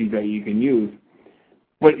strategies that you can use.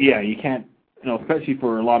 But yeah, you can't. Especially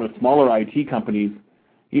for a lot of smaller IT companies,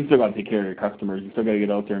 you still got to take care of your customers. You still got to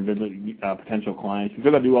get out there and visit potential clients. You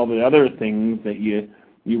still got to do all the other things that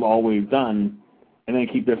you've always done, and then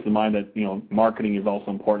keep this in mind that marketing is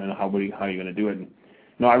also important and how are you going to do it. And,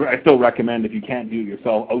 I still recommend, if you can't do it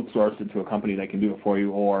yourself, outsource it to a company that can do it for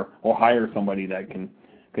you, or hire somebody that can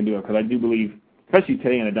do it. Because I do believe, especially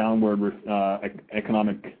today in a downward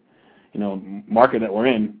economic market that we're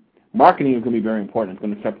in, marketing is going to be very important. It's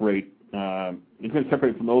going to separate. It's going to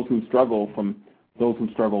separate from those who struggle from those who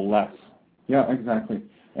struggle less. Yeah, exactly.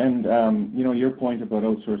 And your point about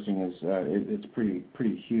outsourcing is it's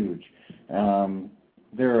pretty huge.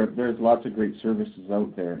 There's lots of great services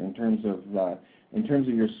out there in terms of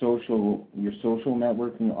your social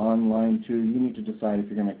networking online too. You need to decide if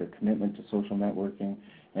you're going to make a commitment to social networking,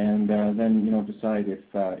 and then decide if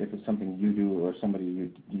it's something you do or somebody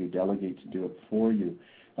you delegate to do it for you.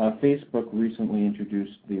 Facebook recently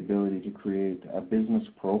introduced the ability to create business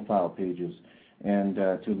profile pages and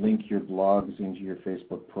to link your blogs into your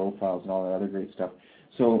Facebook profiles and all that other great stuff.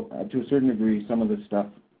 So to a certain degree, some of this stuff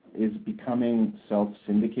is becoming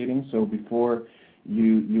self-syndicating. So before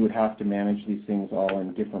you would have to manage these things all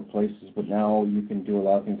in different places, but now you can do a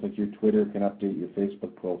lot of things, like your Twitter can update your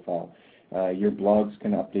Facebook profile. Your blogs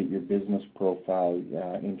can update your business profile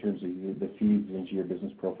in terms of the feeds into your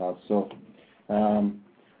business profile. So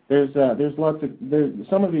there's lots of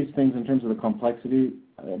some of these things in terms of the complexity,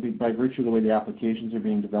 by virtue of the way the applications are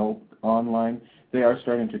being developed online, they are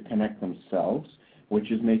starting to connect themselves,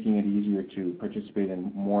 which is making it easier to participate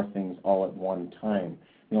in more things all at one time.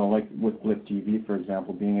 Like with Blip TV, for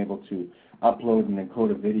example, being able to upload and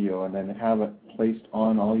encode a video and then have it placed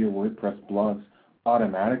on all your WordPress blogs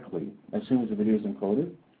automatically as soon as the video is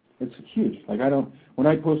encoded. It's huge. When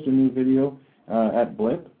I post a new video at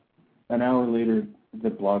Blip, an hour later the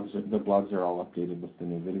blogs are all updated with the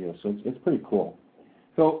new video. So it's pretty cool.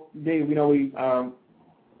 So Dave, we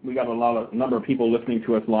got a number of people listening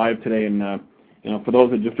to us live today, and for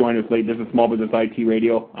those that just joined us late, this is Small Business IT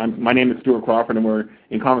Radio. My name is Stuart Crawford, and we're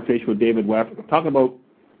in conversation with David West, talking about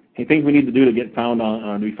things we need to do to get found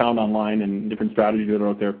be found online, and different strategies that are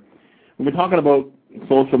out there. We've been talking about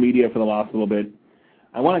social media for the last little bit.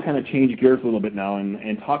 I want to kind of change gears a little bit now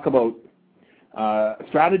and talk about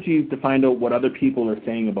strategies to find out what other people are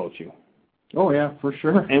saying about you. Oh yeah, for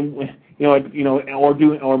sure. And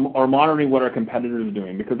or monitoring what our competitors are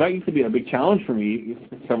doing, because that used to be a big challenge for me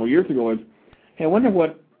several years ago. Hey, I wonder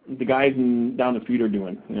what the guys down the street are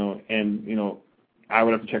doing, and I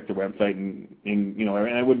would have to check their website, and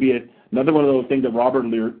it would be another one of those things that Robert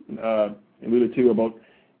alluded to about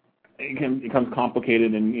it becomes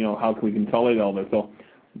complicated, and how can we consolidate all this? So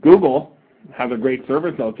Google has a great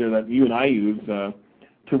service out there that you and I use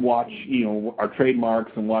to watch our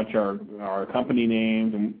trademarks and watch our company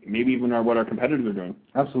names, and maybe even what our competitors are doing.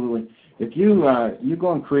 Absolutely. If you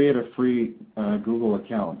go and create a free Google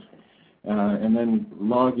account, and then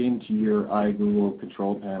log into your iGoogle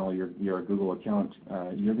control panel, your Google account,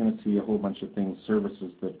 you're going to see a whole bunch of things,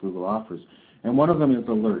 services that Google offers. And one of them is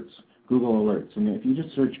alerts, Google Alerts. And if you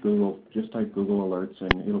just search Google, just type Google Alerts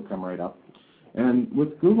and it'll come right up. And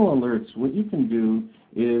with Google Alerts, what you can do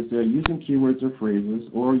is using keywords or phrases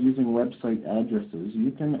or using website addresses,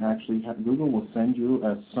 you can actually have, Google will send you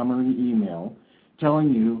a summary email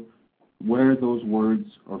telling you where those words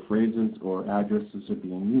or phrases or addresses are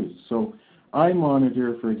being used. So I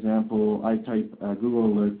monitor, for example, I type Google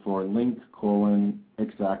Alert for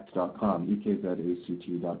link:/eKzact.com,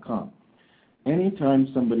 eKzact.com. Anytime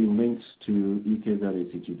somebody links to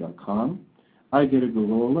eKzact.com, I get a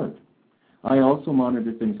Google Alert. I also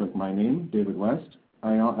monitor things like my name, David West.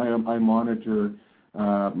 I monitor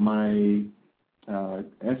my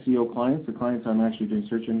SEO clients, the clients I'm actually doing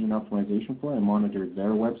search engine optimization for. I monitor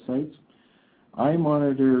their websites. I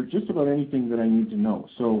monitor just about anything that I need to know.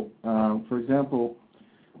 So, for example,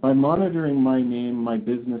 by monitoring my name, my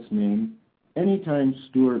business name, anytime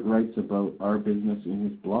Stuart writes about our business in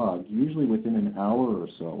his blog, usually within an hour or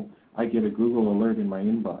so, I get a Google alert in my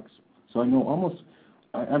inbox. So I know almost,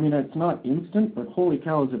 I mean, it's not instant, but holy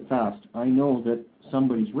cow, is it fast. I know that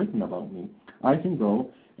somebody's written about me. I can go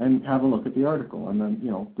and have a look at the article, and then,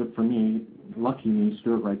 good for me, lucky me,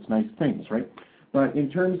 Stuart writes nice things, right? But in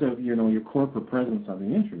terms of, your corporate presence on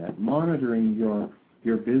the internet, monitoring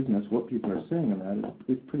your business, what people are saying on that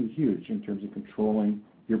is pretty huge in terms of controlling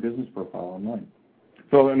your business profile online.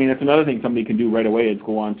 So, I mean, that's another thing somebody can do right away is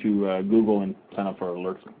go on to Google and sign up for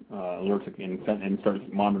alerts and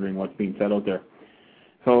start monitoring what's being said out there.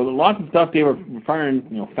 So lots of stuff, Dave. We're firing,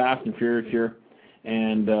 fast and furious here,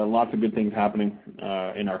 and lots of good things happening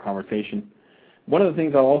in our conversation. One of the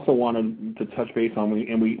things I also wanted to touch base on, we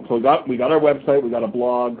got our website, we got a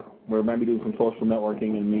blog, we're maybe doing some social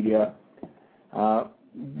networking and media.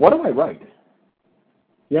 What do I write?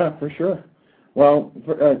 Yeah, for sure. Well,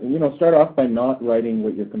 start off by not writing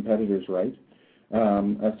what your competitors write.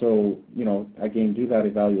 So, again, do that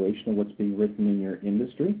evaluation of what's being written in your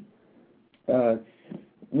industry.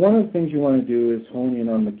 One of the things you want to do is hone in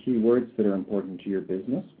on the keywords that are important to your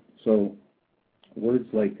business. So words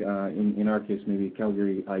like, in our case, maybe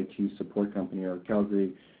Calgary IT support company or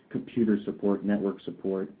Calgary computer support, network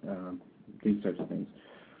support, these types of things.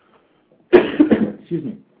 Excuse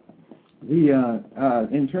me.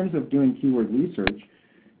 In terms of doing keyword research,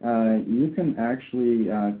 you can actually,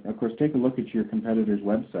 of course, take a look at your competitors'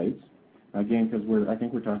 websites. Again, because I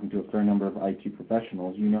think we're talking to a fair number of IT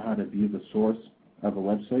professionals. You know how to view the source of a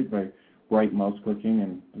website by right mouse clicking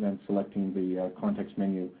and then selecting the context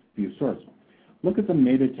menu view source. Look at the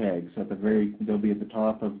meta tags they'll be at the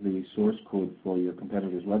top of the source code for your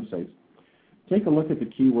competitors' websites. Take a look at the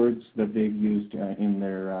keywords that they've used in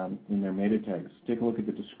their meta tags. Take a look at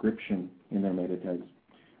the description in their meta tags.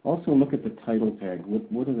 Also look at the title tag.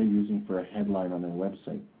 What are they using for a headline on their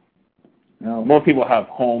website? Now, most people have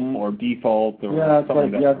home or default or something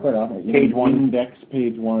like that. Yeah, quite often. Page one. Index,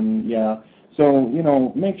 page one, yeah. So,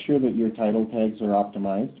 make sure that your title tags are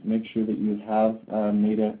optimized. Make sure that you have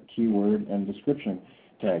meta keyword and description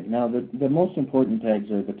tag. Now, the most important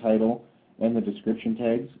tags are the title and the description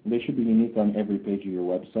tags. They should be unique on every page of your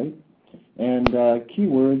website. And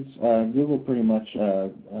keywords, Google pretty much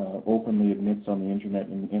openly admits on the internet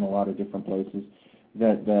in a lot of different places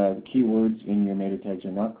that keywords in your meta tags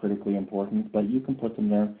are not critically important, but you can put them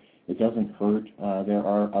there. It doesn't hurt. There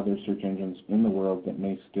are other search engines in the world that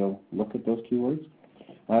may still look at those keywords.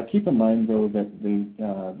 Keep in mind, though, that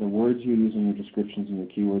the words you use in your descriptions and your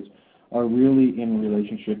keywords are really in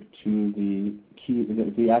relationship to the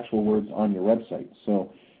actual words on your website. So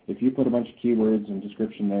if you put a bunch of keywords and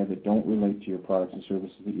description there that don't relate to your products and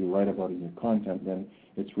services that you write about in your content, then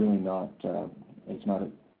it's really not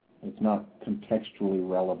contextually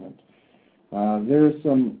relevant. There's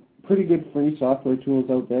some pretty good free software tools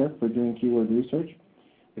out there for doing keyword research.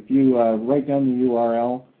 If you write down the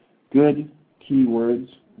URL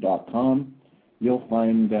goodkeywords.com, you'll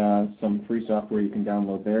find some free software you can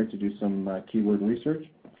download there to do some keyword research.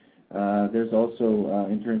 There's also,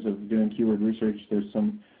 in terms of doing keyword research, there's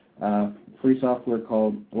some free software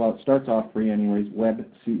called, well, it starts off free anyways, Web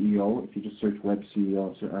CEO. If you just search Web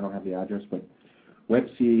CEO, so I don't have the address, but Web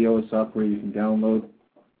CEO is software you can download,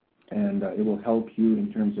 and it will help you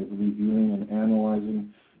in terms of reviewing and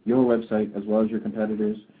analyzing your website as well as your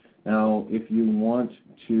competitors. Now, if you want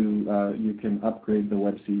to, you can upgrade the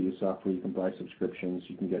Web CEO software. You can buy subscriptions.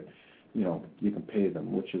 You can get, you can pay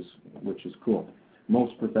them, which is cool.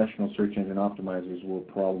 Most professional search engine optimizers will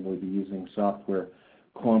probably be using software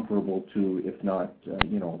comparable to, if not,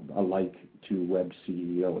 alike to Web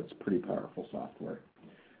CEO. It's pretty powerful software.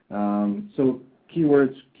 So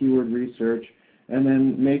keywords, keyword research, and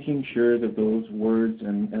then making sure that those words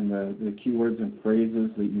and the keywords and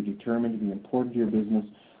phrases that you determine to be important to your business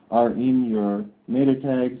are in your meta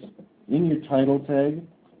tags, in your title tag.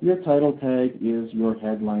 Your title tag is your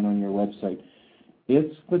headline on your website.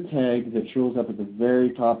 It's the tag that shows up at the very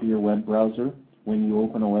top of your web browser when you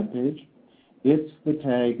open a web page. It's the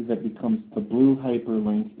tag that becomes the blue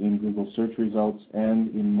hyperlink in Google search results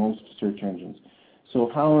and in most search engines. So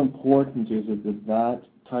how important is it that that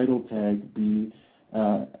title tag be,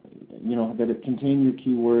 that it contain your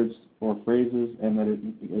keywords or phrases, and that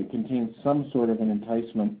it contains some sort of an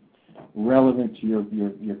enticement relevant to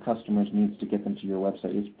your customers' needs to get them to your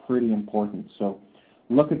website is pretty important. So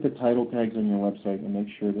look at the title tags on your website and make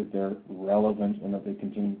sure that they're relevant and that they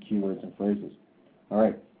contain keywords and phrases. All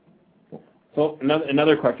right. So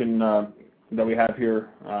another question that we have here,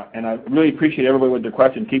 and I really appreciate everybody with their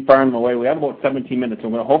questions. Keep firing them away. We have about 17 minutes, so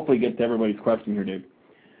I'm going to hopefully get to everybody's question here, Dave.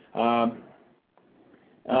 What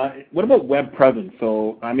about web presence?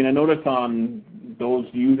 So, I mean, I notice on those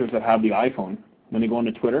users that have the iPhone, when they go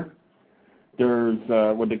into Twitter, there's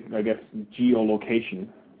geolocation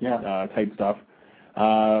type stuff.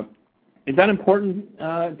 Is that important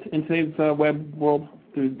in today's web world,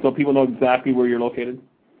 so people know exactly where you're located?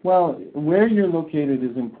 Well, where you're located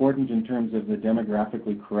is important in terms of the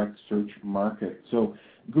demographically correct search market. So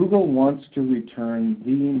Google wants to return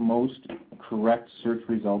the most correct search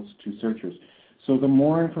results to searchers. So the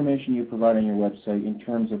more information you provide on your website in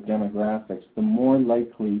terms of demographics, the more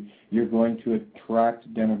likely you're going to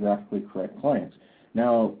attract demographically correct clients.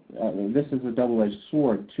 Now, this is a double-edged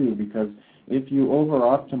sword, too, because if you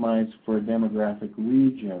over-optimize for a demographic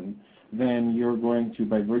region, then you're going to,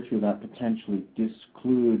 by virtue of that, potentially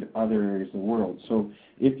disclude other areas of the world. So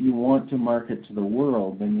if you want to market to the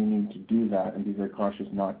world, then you need to do that and be very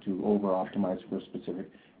cautious not to over-optimize for a specific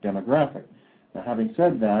demographic. Now, having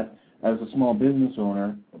said that, as a small business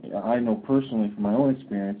owner, I know personally from my own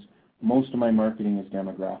experience, most of my marketing is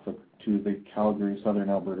demographic to the Calgary, Southern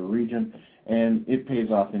Alberta region, and it pays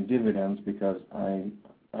off in dividends because I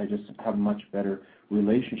just have a much better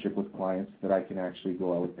relationship with clients that I can actually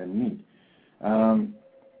go out and meet.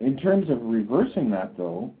 In terms of reversing that,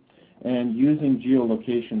 though, and using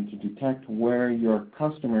geolocation to detect where your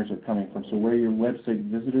customers are coming from, so where your website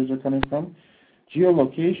visitors are coming from,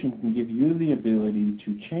 geolocation can give you the ability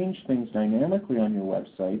to change things dynamically on your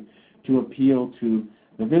website to appeal to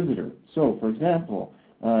the visitor. So, for example,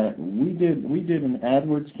 we did an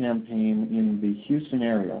AdWords campaign in the Houston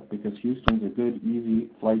area because Houston's a good, easy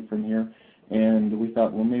flight from here, and we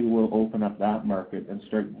thought, well, maybe we'll open up that market and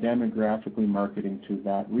start demographically marketing to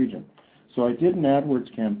that region. So I did an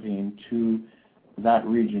AdWords campaign to that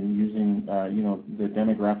region using, the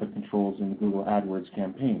demographic controls in the Google AdWords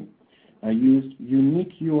campaign. I used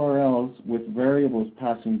unique URLs with variables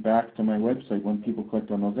passing back to my website when people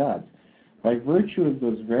clicked on those ads. By virtue of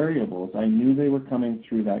those variables, I knew they were coming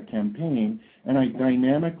through that campaign, and I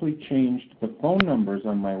dynamically changed the phone numbers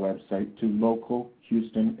on my website to local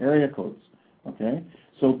Houston area codes. Okay?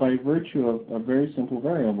 So by virtue of a very simple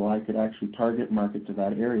variable, I could actually target market to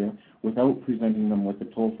that area without presenting them with a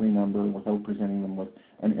toll-free number, without presenting them with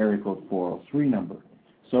an area code 403 number.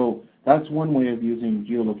 So that's one way of using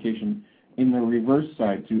geolocation in the reverse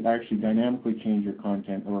side to actually dynamically change your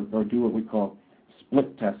content or do what we call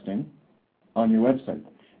split testing on your website.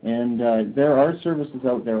 And there are services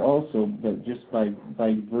out there also that just by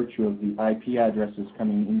virtue of the IP addresses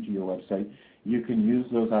coming into your website, you can use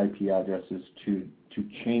those IP addresses to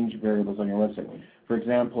change variables on your website. For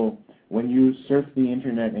example, when you surf the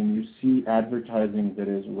internet and you see advertising that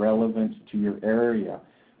is relevant to your area,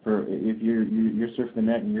 if you surf the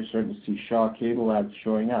net and you're starting to see Shaw cable ads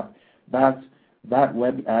showing up, that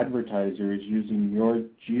web advertiser is using your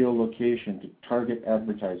geolocation to target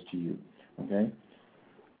advertise to you. Okay?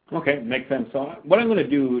 Okay, makes sense. So what I'm going to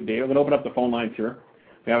do, Dave, I'm going to open up the phone lines here.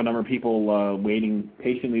 We have a number of people waiting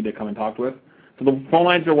patiently to come and talk to us. So the phone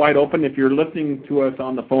lines are wide open. If you're listening to us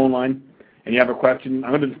on the phone line and you have a question, I'm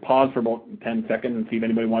going to just pause for about 10 seconds and see if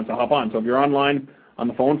anybody wants to hop on. So if you're online on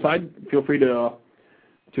the phone side, feel free to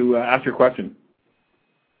ask your question.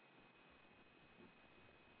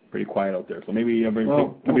 Pretty quiet out there, so maybe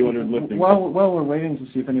everyone is listening. While we're waiting to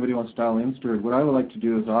see if anybody wants to dial in, Stuart, what I would like to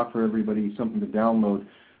do is offer everybody something to download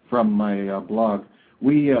from my blog.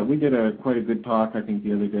 We did quite a good talk, I think,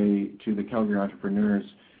 the other day to the Calgary entrepreneurs,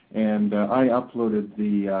 and I uploaded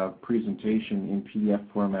the presentation in PDF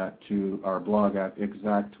format to our blog at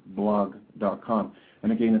eKzactblog.com.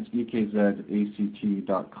 And again, it's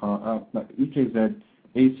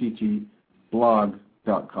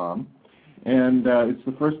eKzact.blog.com. And it's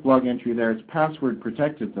the first blog entry there. It's password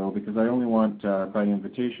protected, though, because I only want, by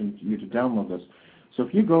invitation, you to download this. So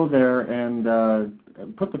if you go there and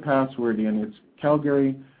put the password in, it's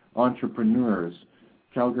Calgary Entrepreneurs,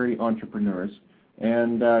 and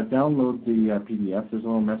download the PDF. There's a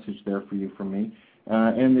little message there for you from me.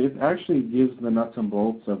 And it actually gives the nuts and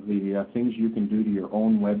bolts of the things you can do to your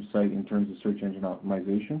own website in terms of search engine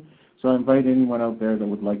optimization. So I invite anyone out there that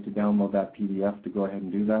would like to download that PDF to go ahead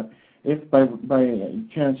and do that. If by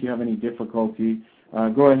chance you have any difficulty,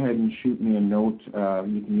 go ahead and shoot me a note.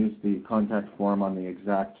 You can use the contact form on the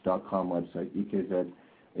eKzact.com website,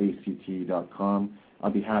 eKzact.com. I'll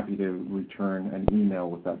be happy to return an email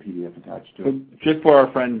with that PDF attached to it. So just for our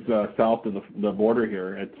friends south of the border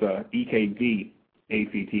here, it's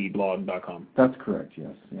eKzact.blog.com. That's correct,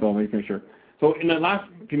 yes. Yeah. So making sure. So in the last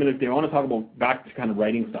few minutes there, I want to talk about back to kind of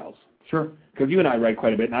writing styles. Sure. Because you and I write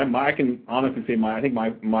quite a bit, and I can honestly say I think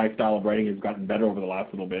my style of writing has gotten better over the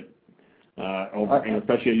last little bit. And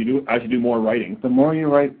especially as you do more writing. The more you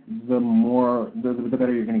write, the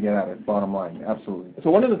better you're going to get at it, bottom line, absolutely. So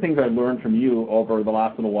one of the things I learned from you over the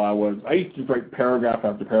last little while was I used to just write paragraph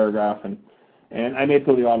after paragraph, and I may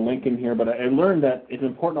throw the odd link in here, but I learned that it's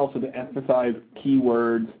important also to emphasize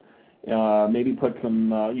keywords, maybe put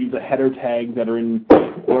some, use a header tags that are in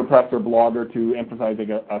WordPress or Blogger to emphasize like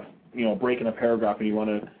a break in a paragraph and you want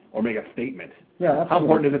to, or make a statement. Yeah, absolutely. How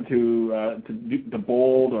important is it to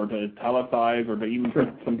bold or to italicize or to even put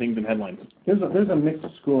some things in headlines? There's a mixed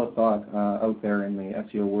school of thought out there in the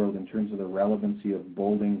SEO world in terms of the relevancy of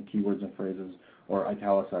bolding keywords and phrases or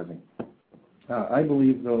italicizing. I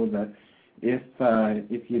believe, though, that if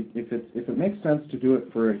it makes sense to do it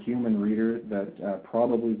for a human reader, that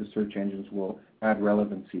probably the search engines will add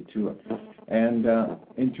relevancy to it. And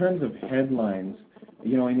in terms of headlines,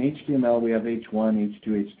 in HTML we have H1, H2,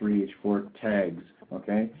 H3, H4 tags,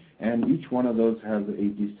 okay? And each one of those has a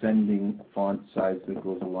descending font size that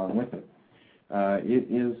goes along with it. It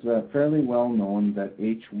is fairly well known that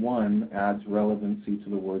H1 adds relevancy to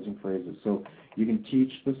the words and phrases. So you can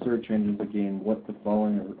teach the search engines again what the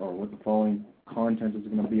following content is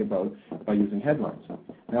going to be about by using headlines.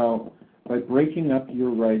 Now, by breaking up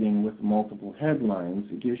your writing with multiple headlines,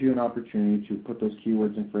 it gives you an opportunity to put those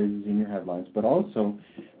keywords and phrases in your headlines. But also,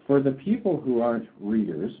 for the people who aren't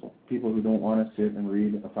readers, people who don't want to sit and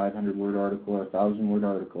read a 500-word article or a 1,000-word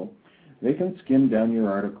article, they can skim down your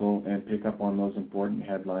article and pick up on those important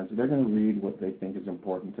headlines. They're going to read what they think is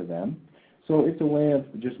important to them. So it's a way of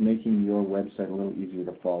just making your website a little easier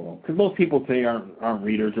to follow. Because most people today aren't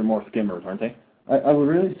readers, they're more skimmers, aren't they? I would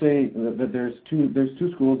really say that there's two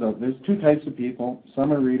schools out. There's two types of people.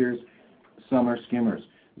 Some are readers, some are skimmers.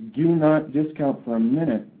 Do not discount for a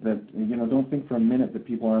minute that, don't think for a minute that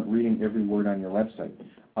people aren't reading every word on your website.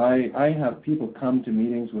 I have people come to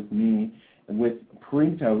meetings with me with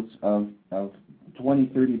printouts of 20,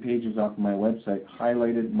 30 pages off my website,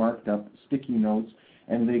 highlighted, marked up, sticky notes,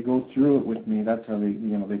 and they go through it with me. That's how they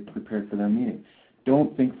prepared for their meeting.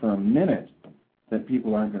 Don't think for a minute that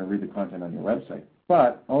people aren't going to read the content on your website,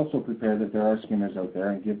 but also prepare that there are skimmers out there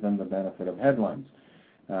and give them the benefit of headlines.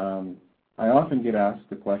 I often get asked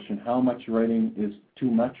the question, how much writing is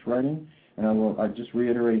too much writing? And I just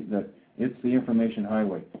reiterate that it's the information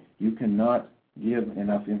highway. You cannot give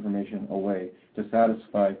enough information away to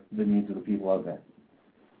satisfy the needs of the people out there.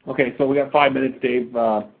 Okay, so we got 5 minutes, Dave.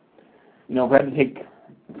 We had to take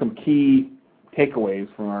some key takeaways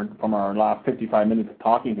from our last 55 minutes of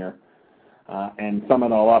talking here, and sum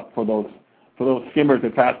it all up for those skimmers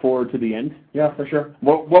that fast forward to the end. Yeah, for sure.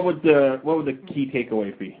 What would the key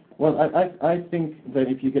takeaway be? Well, I think that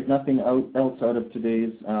if you get nothing else out of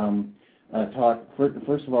today's talk,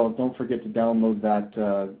 first of all, don't forget to download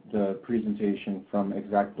the presentation from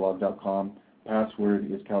eKzactblog.com. Password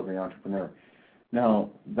is Calgary Entrepreneur. Now,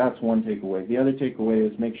 that's one takeaway. The other takeaway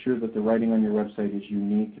is make sure that the writing on your website is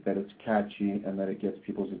unique, that it's catchy, and that it gets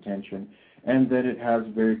people's attention, and that it has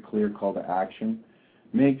a very clear call to action.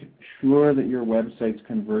 Make sure that your website's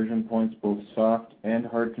conversion points, both soft and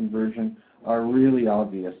hard conversion, are really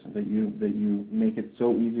obvious, that you make it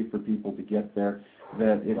so easy for people to get there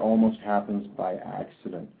that it almost happens by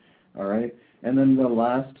accident. All right? And then the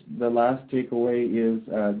last takeaway is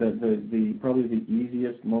probably the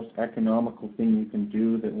easiest, most economical thing you can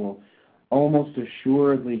do that will almost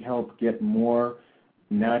assuredly help get more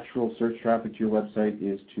natural search traffic to your website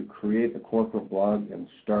is to create a corporate blog and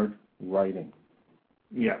start writing.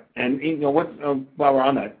 Yeah, and while we're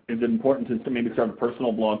on that, is it important to maybe start a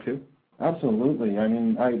personal blog too? Absolutely. I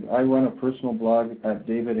mean, I run a personal blog at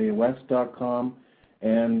davidawest.com,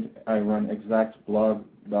 and I run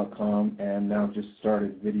eKzactblog.com, and now just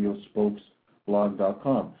started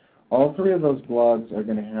videospokesblog.com. All three of those blogs are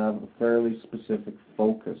going to have a fairly specific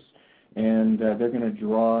focus, and they're going to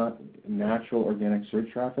draw natural organic search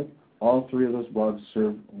traffic. All three of those blogs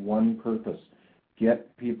serve one purpose: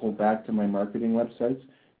 get people back to my marketing websites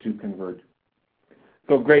to convert.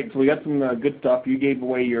 So great. So we got some good stuff. You gave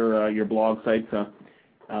away your blog sites.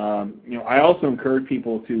 I also encourage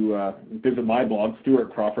people to visit my blog,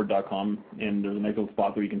 stuartcrawford.com, and there's a nice little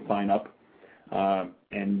spot where you can sign up. I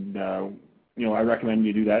recommend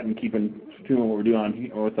you do that and keep in tune with what we're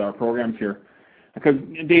doing with our programs here. Because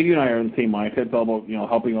Dave, you and I are in the same mindset. It's all about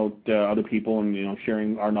helping out other people and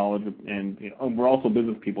sharing our knowledge. And we're also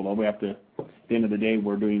business people, though. We have to, at the end of the day,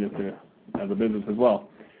 we're doing this as a business as well.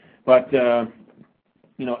 But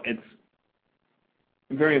it's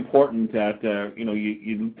very important that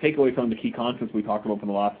you take away some of the key concepts we talked about for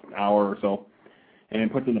the last hour or so,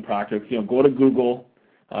 and put them into practice. Go to Google,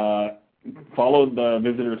 follow the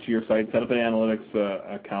visitors to your site, set up an analytics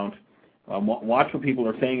account, watch what people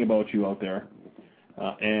are saying about you out there,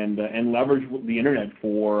 and leverage the internet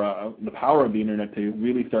for the power of the internet to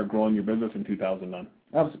really start growing your business in 2009.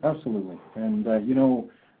 Absolutely. And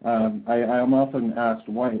I'm often asked,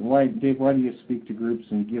 why, Dave, why do you speak to groups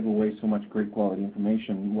and give away so much great quality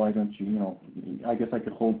information? Why don't you, I guess I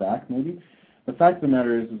could hold back maybe. The fact of the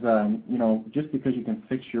matter is just because you can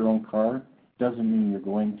fix your own car doesn't mean you're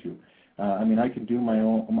going to. I can do my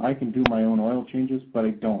own oil changes, but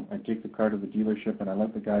I don't. I take the car to the dealership and I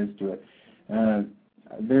let the guys do it.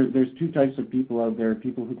 There's two types of people out there: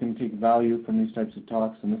 people who can take value from these types of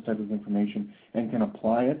talks and this type of information and can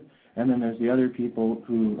apply it. And then there's the other people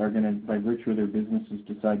who are going to, by virtue of their businesses,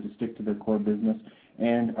 decide to stick to their core business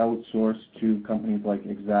and outsource to companies like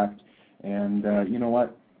eKzact. And you know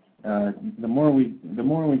what? The more we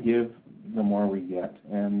give, the more we get.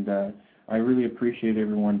 And I really appreciate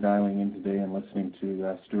everyone dialing in today and listening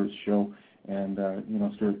to Stuart's show. And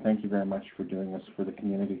Stuart, thank you very much for doing this for the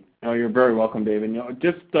community. Oh, you're very welcome, Dave. And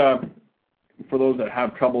just for those that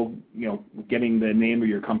have trouble, getting the name of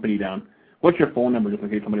your company down, what's your phone number, just in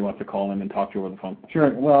case somebody wants to call in and talk to you over the phone?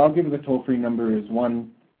 Sure. Well, I'll give you the toll-free number is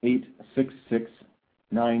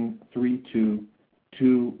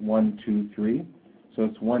 1-866-932-2123. So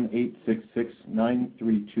it's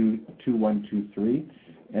 1-866-932-2123.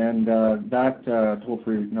 And that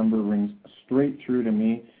toll-free number rings straight through to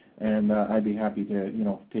me, and I'd be happy to,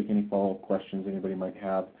 take any follow-up questions anybody might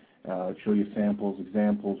have, show you samples,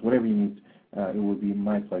 examples, whatever you need. It would be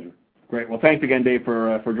my pleasure. Great. Well, thanks again, Dave,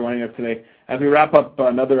 for joining us today. As we wrap up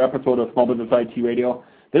another episode of Small Business IT Radio,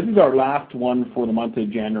 this is our last one for the month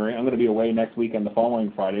of January. I'm going to be away next week and the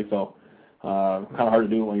following Friday, so kind of hard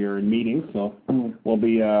to do when you're in meetings. So I'll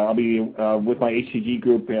be with my HCG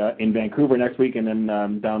group in Vancouver next week, and then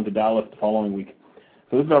down to Dallas the following week.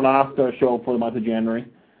 So this is our last show for the month of January.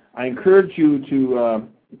 I encourage you to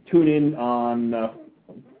tune in on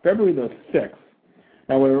February the 6th.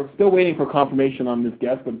 Now, we're still waiting for confirmation on this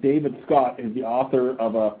guest, but David Scott is the author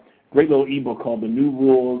of a great little ebook called The New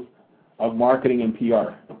Rules of Marketing and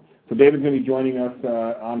PR. So David's going to be joining us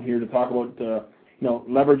on here to talk about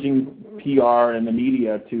leveraging PR and the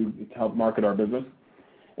media to help market our business.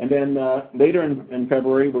 And then later in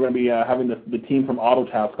February, we're going to be having the team from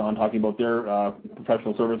Autotask on, talking about their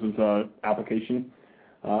professional services application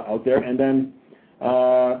out there. And then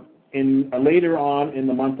later on in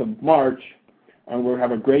the month of March, and we'll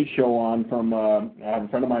have a great show on from I have a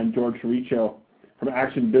friend of mine, George Chiricho, from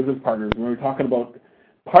Action Business Partners. And we're talking about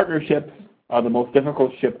partnerships are the most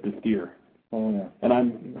difficult ship to steer. Oh, yeah. And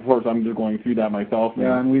I'm just going through that myself.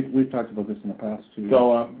 Yeah, and we've talked about this in the past, too.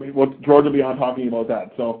 So George will be on talking about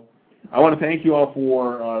that. So I want to thank you all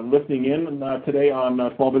for listening in today on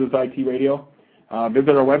Small Business IT Radio. Visit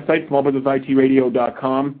our website,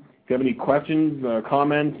 smallbusinessitradio.com. If you have any questions,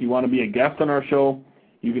 comments, you want to be a guest on our show,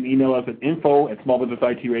 you can email us at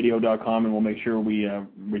info@smallbusinessitradio.com, and we'll make sure we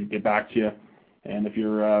get back to you. And if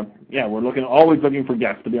you're, we're always looking for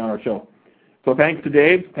guests to be on our show. So thanks to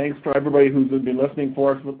Dave. Thanks to everybody who's been listening to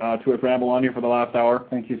us ramble on here for the last hour.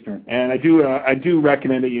 Thank you, Stuart. And I do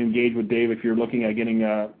recommend that you engage with Dave if you're looking at getting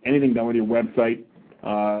anything done with your website,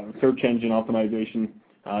 search engine optimization.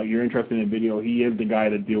 You're interested in video. He is the guy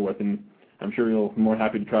to deal with, and I'm sure he'll be more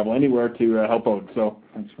happy to travel anywhere to help out. So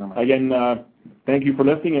thanks very much. Again, thank you for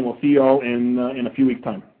listening, and we'll see you all in a few weeks'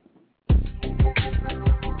 time.